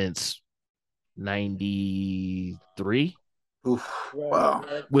wax since 93. Wow.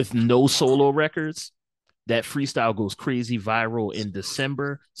 With no solo records. That freestyle goes crazy viral in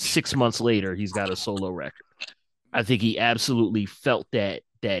December. 6 months later, he's got a solo record. I think he absolutely felt that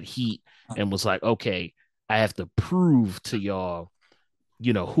heat and was like, okay, I have to prove to y'all,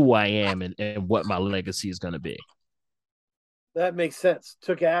 who I am and what my legacy is going to be. That makes sense.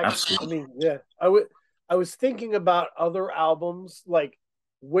 Took action. Absolutely. I mean, yeah. I was thinking about other albums, like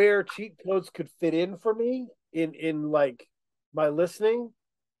where Cheat Codes could fit in for me in like my listening.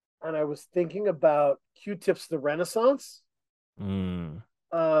 And I was thinking about Q-Tip's The Renaissance. Q-Tip's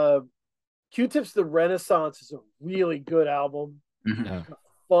The Renaissance is a really good album. Yeah. A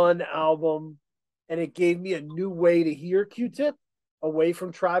fun album. And it gave me a new way to hear Q-Tip away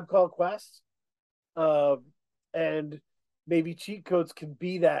from Tribe Called Quest. And maybe Cheat Codes can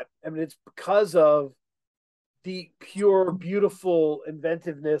be that. I mean, it's because of the pure, beautiful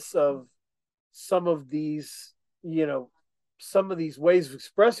inventiveness of some of these, some of these ways of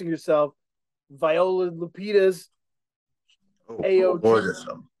expressing yourself. Viola Lupita's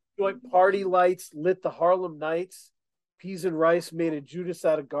AOG, Joint Party Lights lit the Harlem Nights. Peas and Rice made a Judas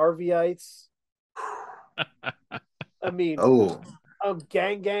out of Garveyites. I mean,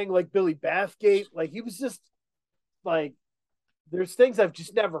 Gang Gang like Billy Bathgate. Like, he was just like, there's things I've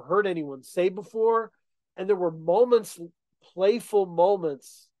just never heard anyone say before. And there were moments, playful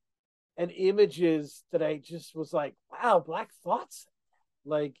moments and images that I just was like, wow, Black Thought's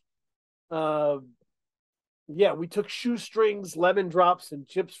like Yeah, we took shoestrings, lemon drops, and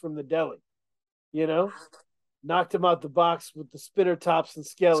chips from the deli. You know, knocked him out the box with the spinner tops and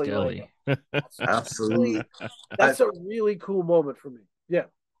Skelly. Like, Skelly. Absolutely. I, that's a really cool moment for me. Yeah.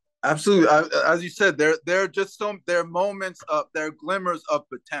 absolutely. As you said, there are just some there are moments of there are glimmers of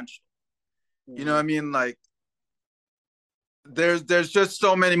potential. You know what I mean? Like there's just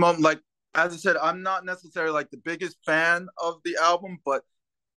so many moments. Like as I said, I'm not necessarily like the biggest fan of the album, but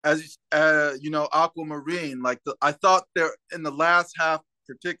as you know, Aquamarine, like I thought there in the last half,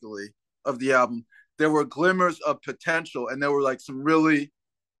 particularly of the album, there were glimmers of potential, and there were like some really,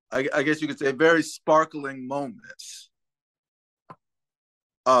 I guess you could say, very sparkling moments.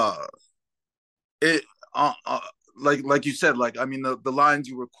 Uh, it like you said, like I mean, the lines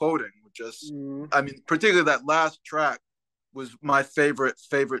you were quoting were just, I mean, particularly that last track was my favorite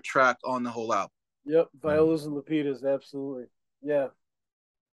track on the whole album. Yep, Violas and Lapitas, absolutely. Yeah.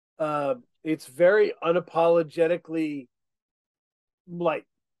 It's very unapologetically like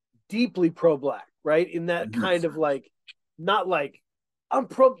deeply pro black, right? In that kind of like, not like I'm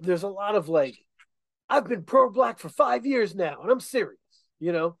pro. There's a lot of like, I've been pro black for 5 years now, and I'm serious.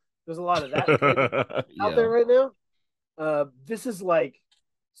 You know, there's a lot of that out there right now. This is like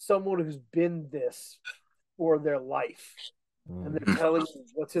someone who's been this for their life, and they're telling you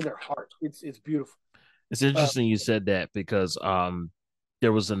what's in their heart. It's beautiful. It's interesting you said that because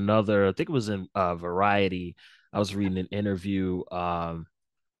there was another, I think it was in Variety. I was reading an interview,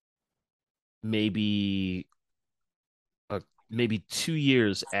 maybe maybe 2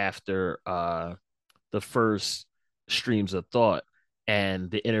 years after the first Streams of Thought,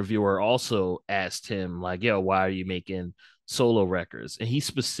 and the interviewer also asked him like, "Yo, why are you making solo records?" And he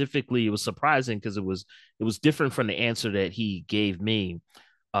specifically, it was surprising because it was different from the answer that he gave me.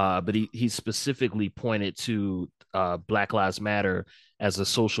 But he specifically pointed to Black Lives Matter as a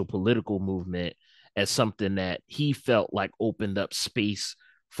social political movement as something that he felt like opened up space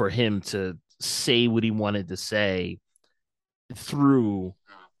for him to say what he wanted to say through,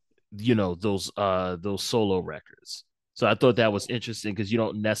 you know, those solo records. So I thought that was interesting because you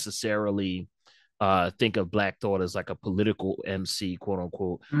don't necessarily think of Black Thought as like a political MC, quote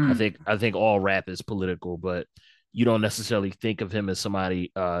unquote. I think all rap is political, but you don't necessarily think of him as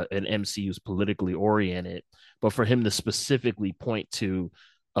somebody an MC who's politically oriented. But for him to specifically point to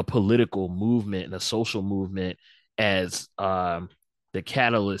a political movement and a social movement as the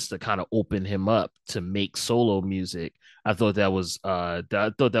catalyst to kind of open him up to make solo music, I thought that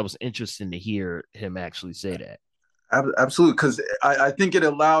was interesting to hear him actually say that. Absolutely, because I think it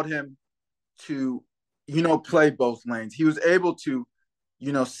allowed him to, you know, play both lanes. He was able to,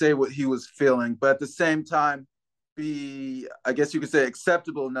 you know, say what he was feeling, but at the same time, be, I guess you could say,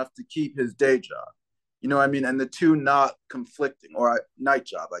 acceptable enough to keep his day job. You know what I mean? And the two not conflicting, or a night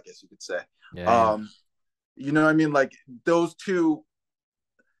job, I guess you could say. Yeah. You know what I mean? Like those two,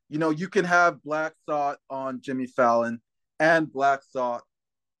 you know, you can have Black Thought on Jimmy Fallon and Black Thought,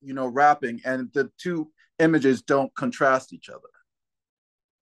 you know, rapping, and the two images don't contrast each other.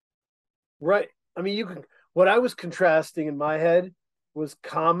 Right. I mean, you can. What I was contrasting in my head was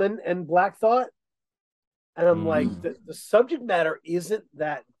Common and Black Thought, and I'm like, the subject matter isn't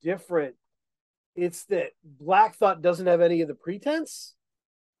that different. It's that Black Thought doesn't have any of the pretense.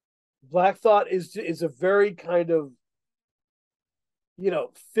 Black Thought is a very kind of, you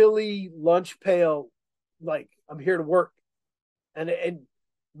know, Philly lunch pail, like I'm here to work, and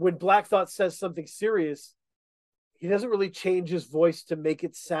when Black Thought says something serious, he doesn't really change his voice to make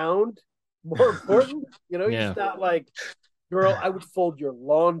it sound more important. You know, he's not like, girl, I would fold your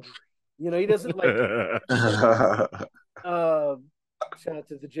laundry. You know, he doesn't like shout out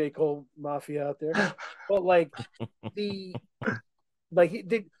to the J. Cole Mafia out there. But like the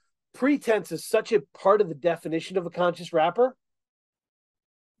pretense is such a part of the definition of a conscious rapper.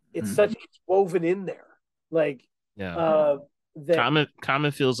 It's woven in there. Like that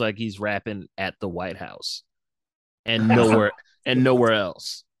Common feels like he's rapping at the White House and nowhere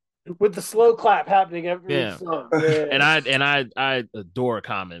else. With the slow clap happening every song. Yeah. And I adore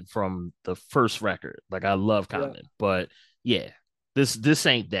Common from the first record. Like I love Common. But yeah, this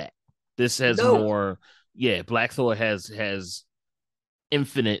ain't that. This has more. Yeah, Black Thought has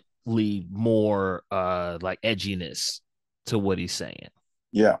infinitely more like edginess to what he's saying.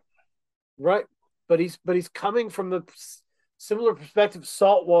 Yeah. Right. But he's coming from the similar perspective.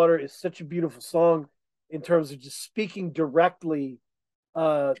 Saltwater is such a beautiful song in terms of just speaking directly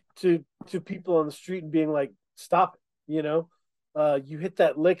to people on the street and being like, stop it, you know. You hit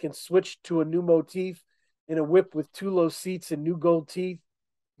that lick and switch to a new motif in a whip with 2 low seats and new gold teeth.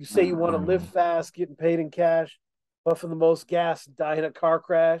 You say you want to live fast, getting paid in cash, puffing the most gas, die in a car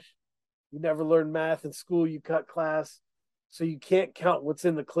crash. You never learned math in school. You cut class. So you can't count what's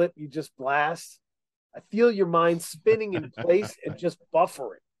in the clip. You just blast. I feel your mind spinning in place and just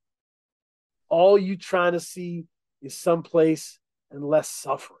buffering. All you trying to see is someplace and less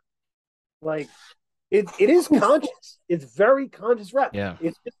suffering. Like it is conscious. It's very conscious rap. Yeah.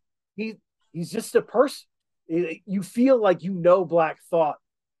 It's just, he's just a person. You feel like you know Black Thought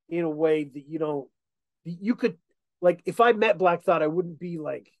in a way that you don't. You could like if I met Black Thought, I wouldn't be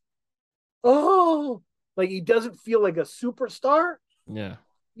like, oh, like he doesn't feel like a superstar. Yeah.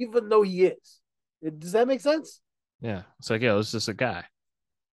 Even though he is. Does that make sense? Yeah. It's like, yeah, it's just a guy.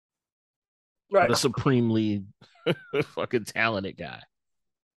 Right. But a supremely fucking talented guy.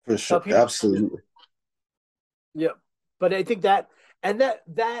 For sure. Absolutely. Yeah. But I think that and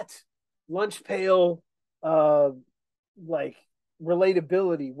that lunch pail like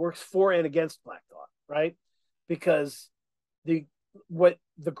relatability works for and against Black Thought, right? Because the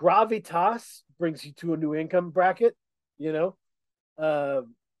gravitas brings you to a new income bracket, you know,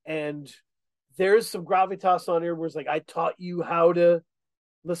 and there's some gravitas on here where it's like I taught you how to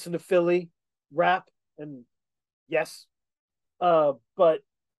listen to Philly rap, and yes, but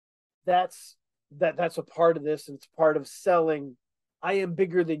that's a part of this, and it's part of selling. I am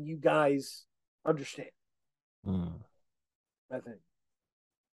bigger than you guys understand. I think,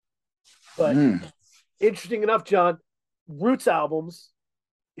 but interesting enough, John, Roots albums.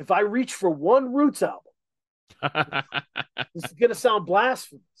 If I reach for one Roots album, this is gonna sound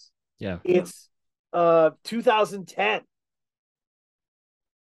blasphemous. Yeah, it's 2010.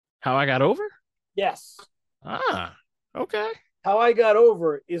 How I Got Over? Yes. Okay. How I Got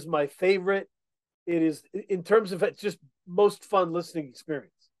Over is my favorite. It is in terms of it's just most fun listening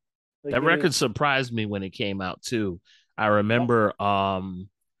experience. Like that record surprised me when it came out too. I remember a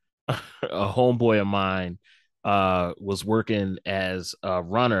homeboy of mine was working as a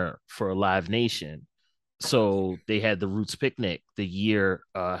runner for Live Nation. So they had the Roots Picnic the year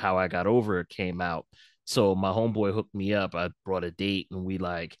How I Got Over it came out. So my homeboy hooked me up. I brought a date and we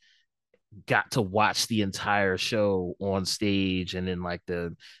like got to watch the entire show on stage and then like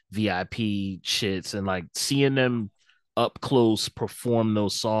the VIP shits and like seeing them up close perform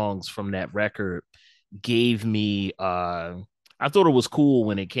those songs from that record gave me I thought it was cool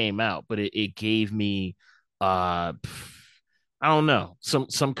when it came out, but it gave me I don't know,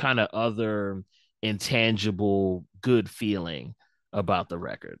 some kind of other intangible good feeling about the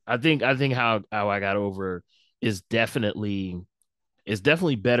record. I think how I Got Over is definitely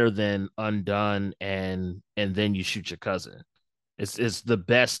better than Undone and Then You Shoot Your Cousin. It's the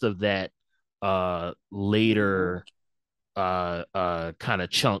best of that later kind of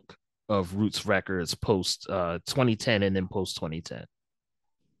chunk of Roots records post 2010 and then post 2010.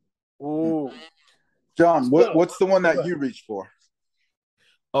 Ooh. John, what's the one that you reached for?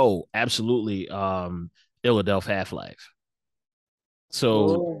 Oh, absolutely. Illadelph Half-Life.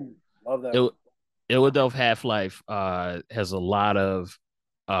 So love that. Illadelph Half-Life has a lot of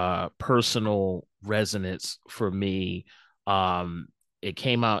personal resonance for me. It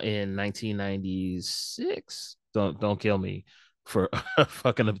came out in 1996. Don't kill me for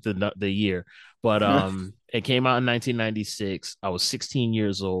fucking up the year, but it came out in 1996. I was 16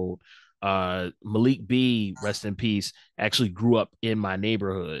 years old. Malik B, rest in peace, actually grew up in my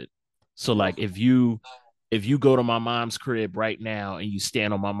neighborhood. So like if you go to my mom's crib right now and you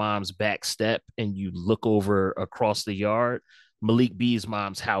stand on my mom's back step and you look over across the yard, Malik B's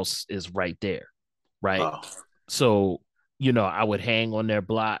mom's house is right there. Right. Oh. So, you know, I would hang on their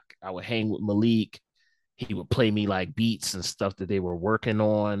block. I would hang with Malik. He would play me like beats and stuff that they were working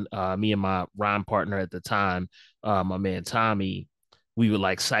on. Me and my rhyme partner at the time, my man Tommy, we would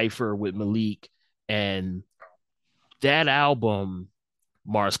like cypher with Malik. And that album,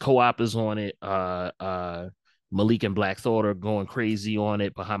 Mars Co-op is on it. Malik and Black Thought are going crazy on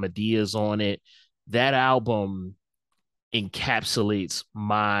it. Bahamadia is on it. That album encapsulates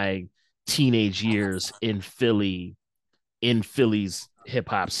my teenage years in Philly's hip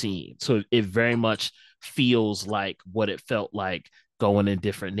hop scene. So it very much feels like what it felt like going in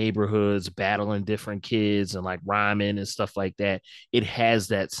different neighborhoods, battling different kids and like rhyming and stuff like that. It has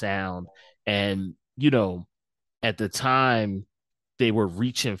that sound. And, you know, at the time, they were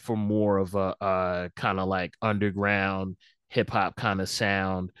reaching for more of a kind of like underground hip hop kind of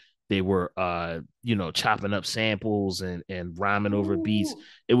sound. They were, you know, chopping up samples and rhyming over beats.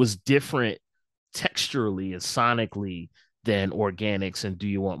 It was different texturally and sonically than Organics and Do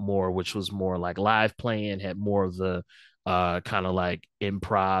You Want More, which was more like live playing, had more of the kind of like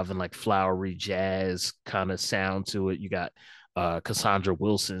improv and like flowery jazz kind of sound to it. You got Cassandra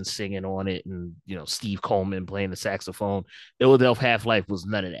Wilson singing on it and, you know, Steve Coleman playing the saxophone. Illadelph Half-Life was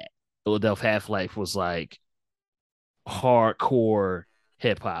none of that. Philadelphia Half-Life was like hardcore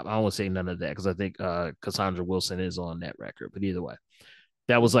hip hop. I don't want to say none of that because I think Cassandra Wilson is on that record. But either way,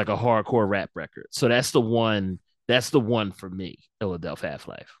 that was like a hardcore rap record. So that's the one. That's the one for me. Philadelphia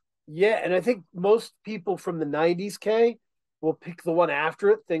Half-Life. Yeah, and I think most people from the '90s, K, will pick the one after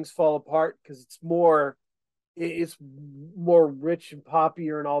it. Things Fall Apart because it's more rich and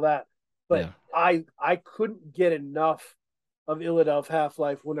poppier and all that. But Yeah. I couldn't get enough of Philadelphia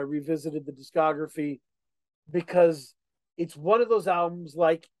Half-Life when I revisited the discography because it's one of those albums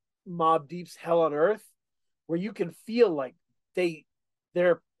like Mobb Deep's Hell on Earth where you can feel like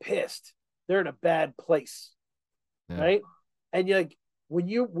they're pissed. They're in a bad place, Yeah. right? And you're like when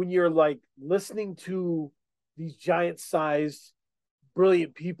you're like listening to these giant sized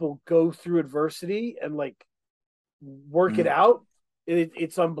brilliant people go through adversity and like work it out,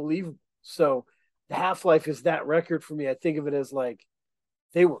 it's unbelievable. So the Half Life is that record for me. I think of it as like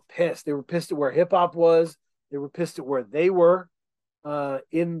they were pissed. They were pissed at where hip hop was. They were pissed at where they were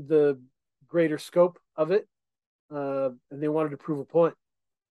in the greater scope of it, and they wanted to prove a point.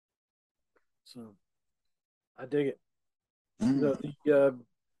 So I dig it. The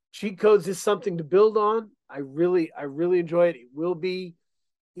cheat codes is something to build on. I really enjoy it. It will be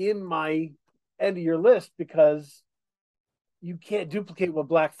in my end of your list because you can't duplicate what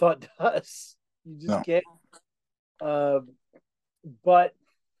Black Thought does. You just No. can't. Uh, but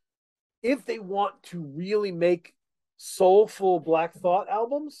if they want to really make soulful Black Thought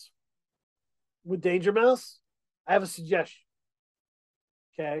albums with Danger Mouse, I have a suggestion.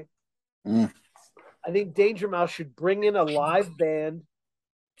 Okay. Mm. I think Danger Mouse should bring in a live band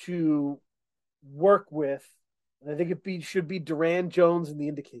to work with. And I think should be Duran Jones and the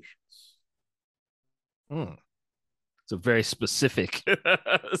Indications. Hmm. It's a very specific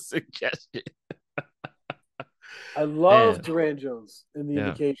suggestion. I love Man. Duran Jones and the Yeah.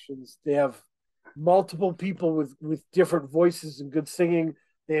 Indications. They have multiple people with different voices and good singing.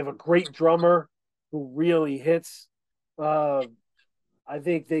 They have a great drummer who really hits. I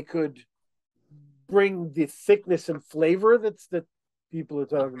think they could bring the thickness and flavor that people are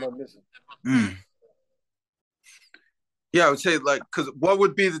talking about missing. Mm. Yeah, I would say like because what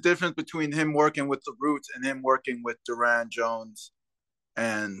would be the difference between him working with the Roots and him working with Duran Jones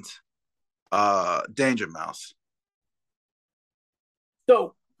and Danger Mouse?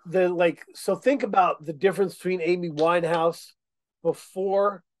 So think about the difference between Amy Winehouse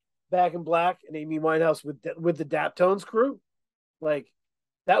before Back in Black and Amy Winehouse with the Daptones crew. Like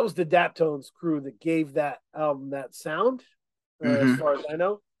that was the Daptones crew that gave that album that sound, as far as I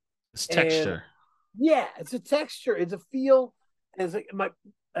know. It's And texture. yeah, it's a texture, it's a feel. As like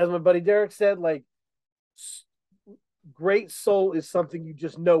as my buddy Derek said, like great soul is something you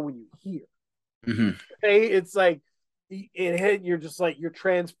just know when you hear. Mm-hmm. Okay, it's like it hit. You're just like you're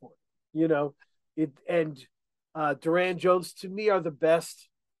transported. You know it. And Duran Jones to me are the best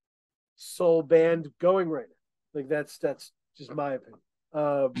soul band going right now. Like that's just my opinion.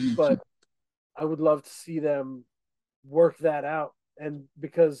 But I would love to see them work that out, and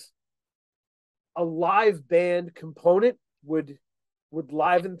because a live band component would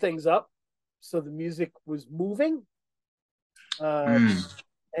liven things up, so the music was moving.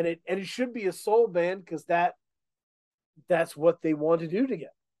 And it should be a soul band because that's what they want to do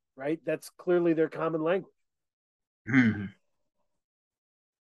together, right? That's clearly their common language. Mm-hmm.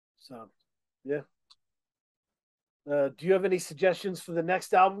 So, yeah. Do you have any suggestions for the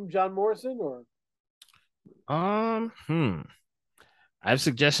next album, John Morrison? Or Hmm. I have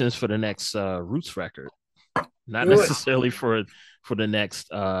suggestions for the next Roots record. Not do it. necessarily for the next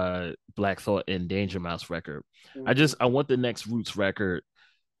Black Thought and Danger Mouse record. I want the next Roots record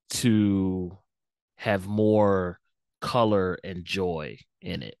to have more color and joy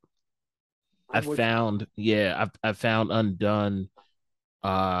in it. I found Undone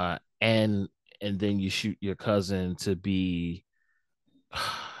and then you shoot your cousin to be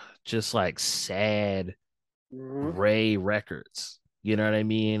just like sad gray records. You know what I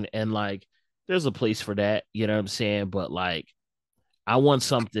mean? And like there's a place for that, you know what I'm saying? But like I want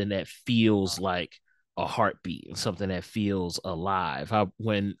something that feels like a heartbeat and something that feels alive.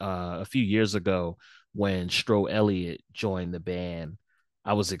 When a few years ago when Stro Elliott joined the band,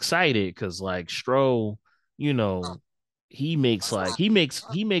 I was excited because like Stro, you know, he makes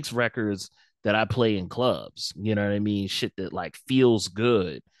records that I play in clubs. You know what I mean? Shit that like feels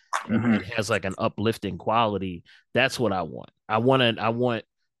good and Mm-hmm. it has like an uplifting quality. That's what I want. I want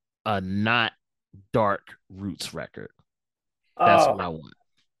a not dark Roots record. That's what I Oh, want.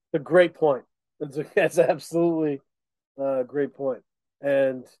 a great point. That's absolutely a great point.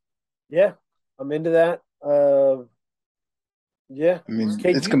 And yeah, I'm into that. Yeah. I mean,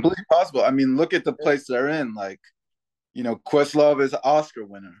 Okay, it's completely possible. I mean, look at the place they're in. Like, Questlove is an Oscar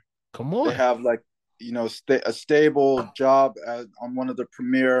winner. Come They on. have like, a stable job on one of the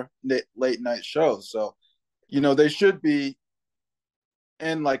premier late night shows. So, they should be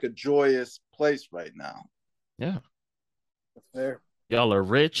in like a joyous place right now. Yeah. that's fair. Y'all are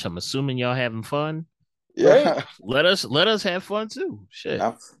rich. I'm assuming y'all having fun. Yeah. Let us have fun too. Shit.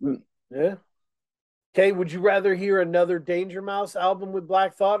 Yeah. Okay, would you rather hear another Danger Mouse album with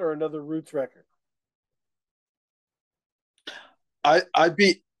Black Thought or another Roots record? I'd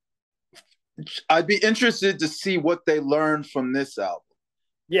be interested to see what they learned from this album.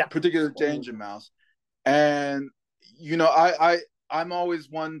 Yeah. Particularly Danger Mouse. And I'm always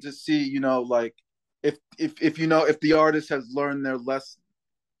one to see, like if the artist has learned their lesson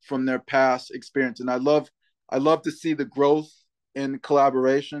from their past experience. And I love to see the growth in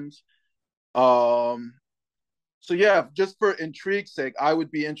collaborations. So yeah, just for intrigue's sake, I would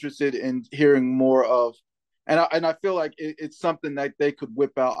be interested in hearing more of, and I feel like it's something that they could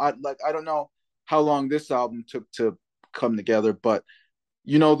whip out. I don't know how long this album took to come together, but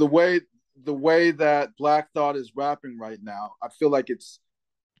the way that Black Thought is rapping right now, I feel like it's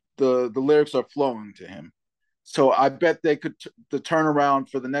the lyrics are flowing to him. So I bet they could the turnaround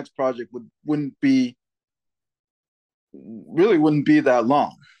for the next project wouldn't be that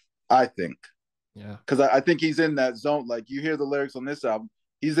long. I think. Yeah. Because I think he's in that zone. Like you hear the lyrics on this album,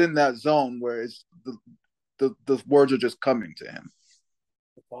 he's in that zone where it's the words are just coming to him.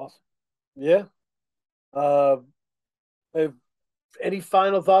 That's awesome. Yeah. Any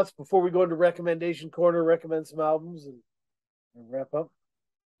final thoughts before we go into recommendation corner? Recommend some albums and wrap up.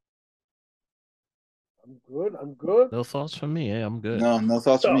 I'm good. No thoughts from me. Yeah, I'm good. No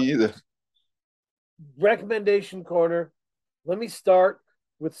thoughts from me either. Recommendation corner. Let me start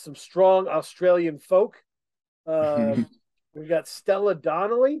with some strong Australian folk. We've got Stella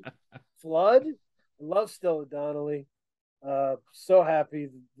Donnelly, Flood. I love Stella Donnelly. So happy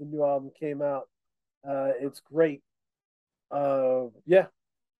the new album came out. It's great. Yeah,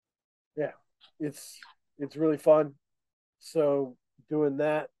 it's really fun. So doing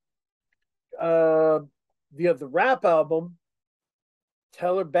that. The rap album,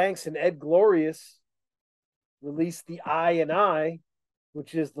 Teller Banks and Ed Glorious released the I and I,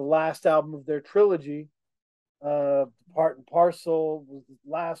 which is the last album of their trilogy. Part and Parcel was the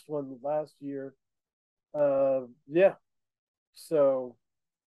last one last year. Yeah. So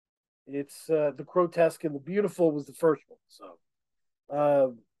it's The Grotesque and the Beautiful was the first one.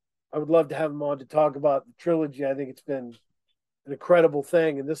 So I would love to have them on to talk about the trilogy. I think it's been an incredible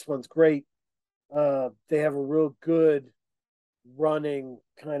thing, and this one's great. They have a real good running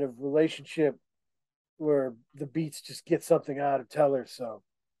kind of relationship where the beats just get something out of Teller. So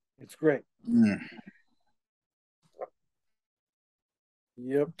it's great. Mm.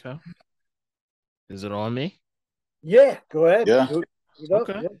 Yep. Okay. Is it on me? Yeah, go ahead. Yeah.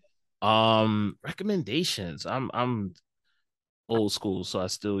 Okay. Yeah. Recommendations. I'm old school, so I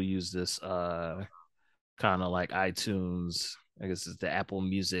still use this kind of like iTunes. I guess it's the Apple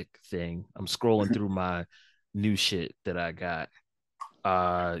Music thing. I'm scrolling through my new shit that I got.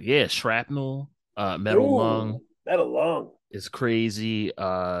 Yeah, Shrapnel, Metal Lung. Metal Lung is crazy.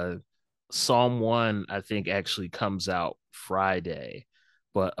 Psalm 1, I think, actually comes out Friday,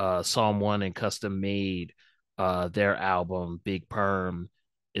 but Psalm 1 and Custom Made, their album Big Perm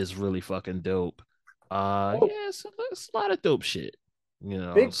is really fucking dope. Yeah, it's a lot of dope shit.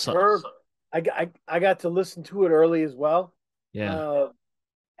 Big Perm. I got to listen to it early as well. Yeah.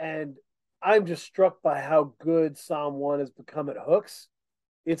 And I'm just struck by how good Psalm 1 has become at hooks.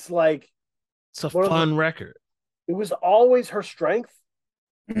 It's like it's a fun record. It was always her strength,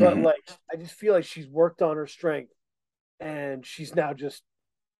 but like I just feel like she's worked on her strength and she's now just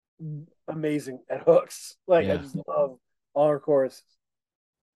amazing at hooks. Like I just love all her choruses.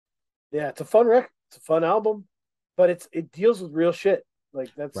 Yeah, it's a fun record. It's a fun album, but it deals with real shit.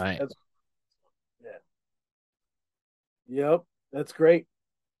 Like that's right. That's Yep, that's great.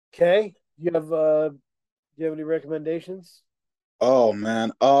 Okay, do you have any recommendations? Oh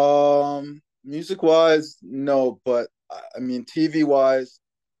man, music wise, no, but I mean TV wise,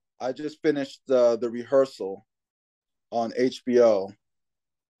 I just finished the Rehearsal on HBO.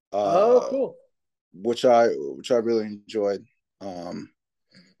 Cool. Which I really enjoyed.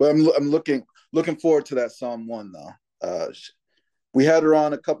 But I'm looking forward to that Psalm 1 though. We had her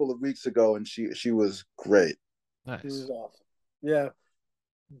on a couple of weeks ago, and she was great. Nice. She was awesome. Yeah.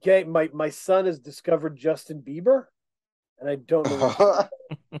 Okay, my son has discovered Justin Bieber, and I don't know.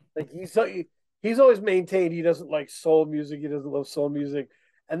 Like he's always maintained he doesn't like soul music. He doesn't love soul music,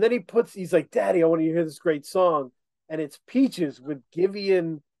 and then he's like, "Daddy, I want to hear this great song." and it's Peaches with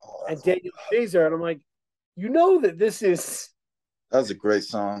Giveon and Daniel Shazer, and I'm like, you know that this is That was a great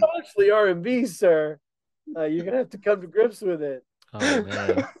song. actually R&B, sir. You're gonna have to come to grips with it. Oh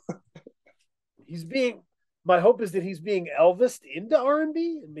man. My hope is that he's being Elvised into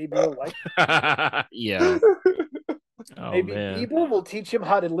R&B, and maybe he'll like it. Yeah. Oh, maybe man. people will teach him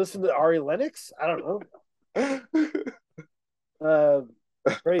how to listen to Ari Lennox. I don't know.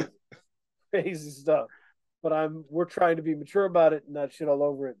 Crazy stuff. But we're trying to be mature about it and not shit all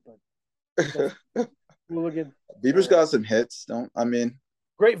over it. But Hooligan. Bieber's got some hits.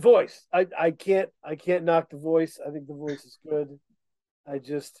 Great voice. I can't knock the voice. I think the voice is good.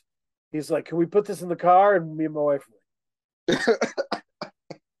 He's like, can we put this in the car? And me and my wife were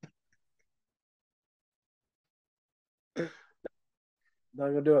like, not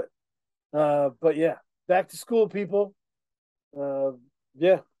gonna do it. But yeah, back to school, people.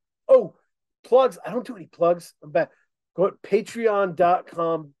 Yeah. Oh, plugs. I don't do any plugs. I'm back. Go to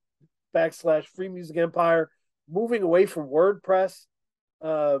patreon.com/Free Music Empire. Moving away from WordPress.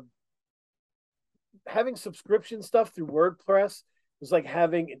 Having subscription stuff through WordPress was like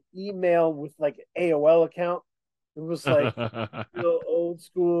having an email with like an AOL account. It was like real old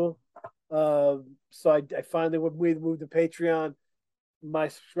school. So I finally moved to Patreon. My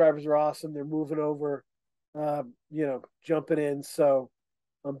subscribers are awesome. They're moving over, jumping in. So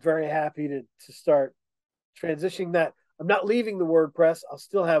I'm very happy to start transitioning that. I'm not leaving the WordPress. I'll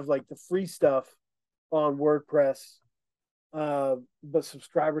still have like the free stuff on WordPress. But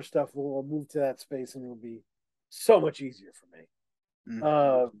subscriber stuff will move to that space and it'll be so much easier for me.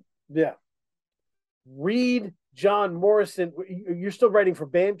 Yeah. Read John Morrison. You're still writing for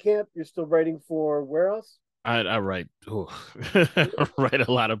Bandcamp? You're still writing for where else? I write write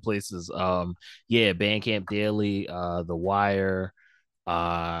a lot of places. Bandcamp Daily, The Wire,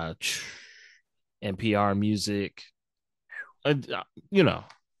 NPR Music. I'm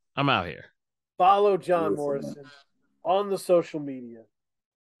out here. Follow John Morrison on the social media.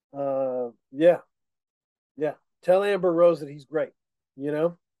 Yeah. Tell Amber Rose that he's great.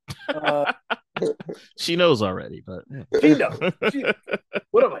 She knows already, but she knows.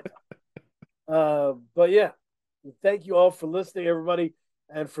 What am I talking? But yeah, thank you all for listening, everybody,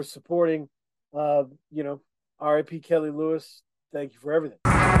 and for supporting. R.I.P. Kelly Lewis. Thank you for everything.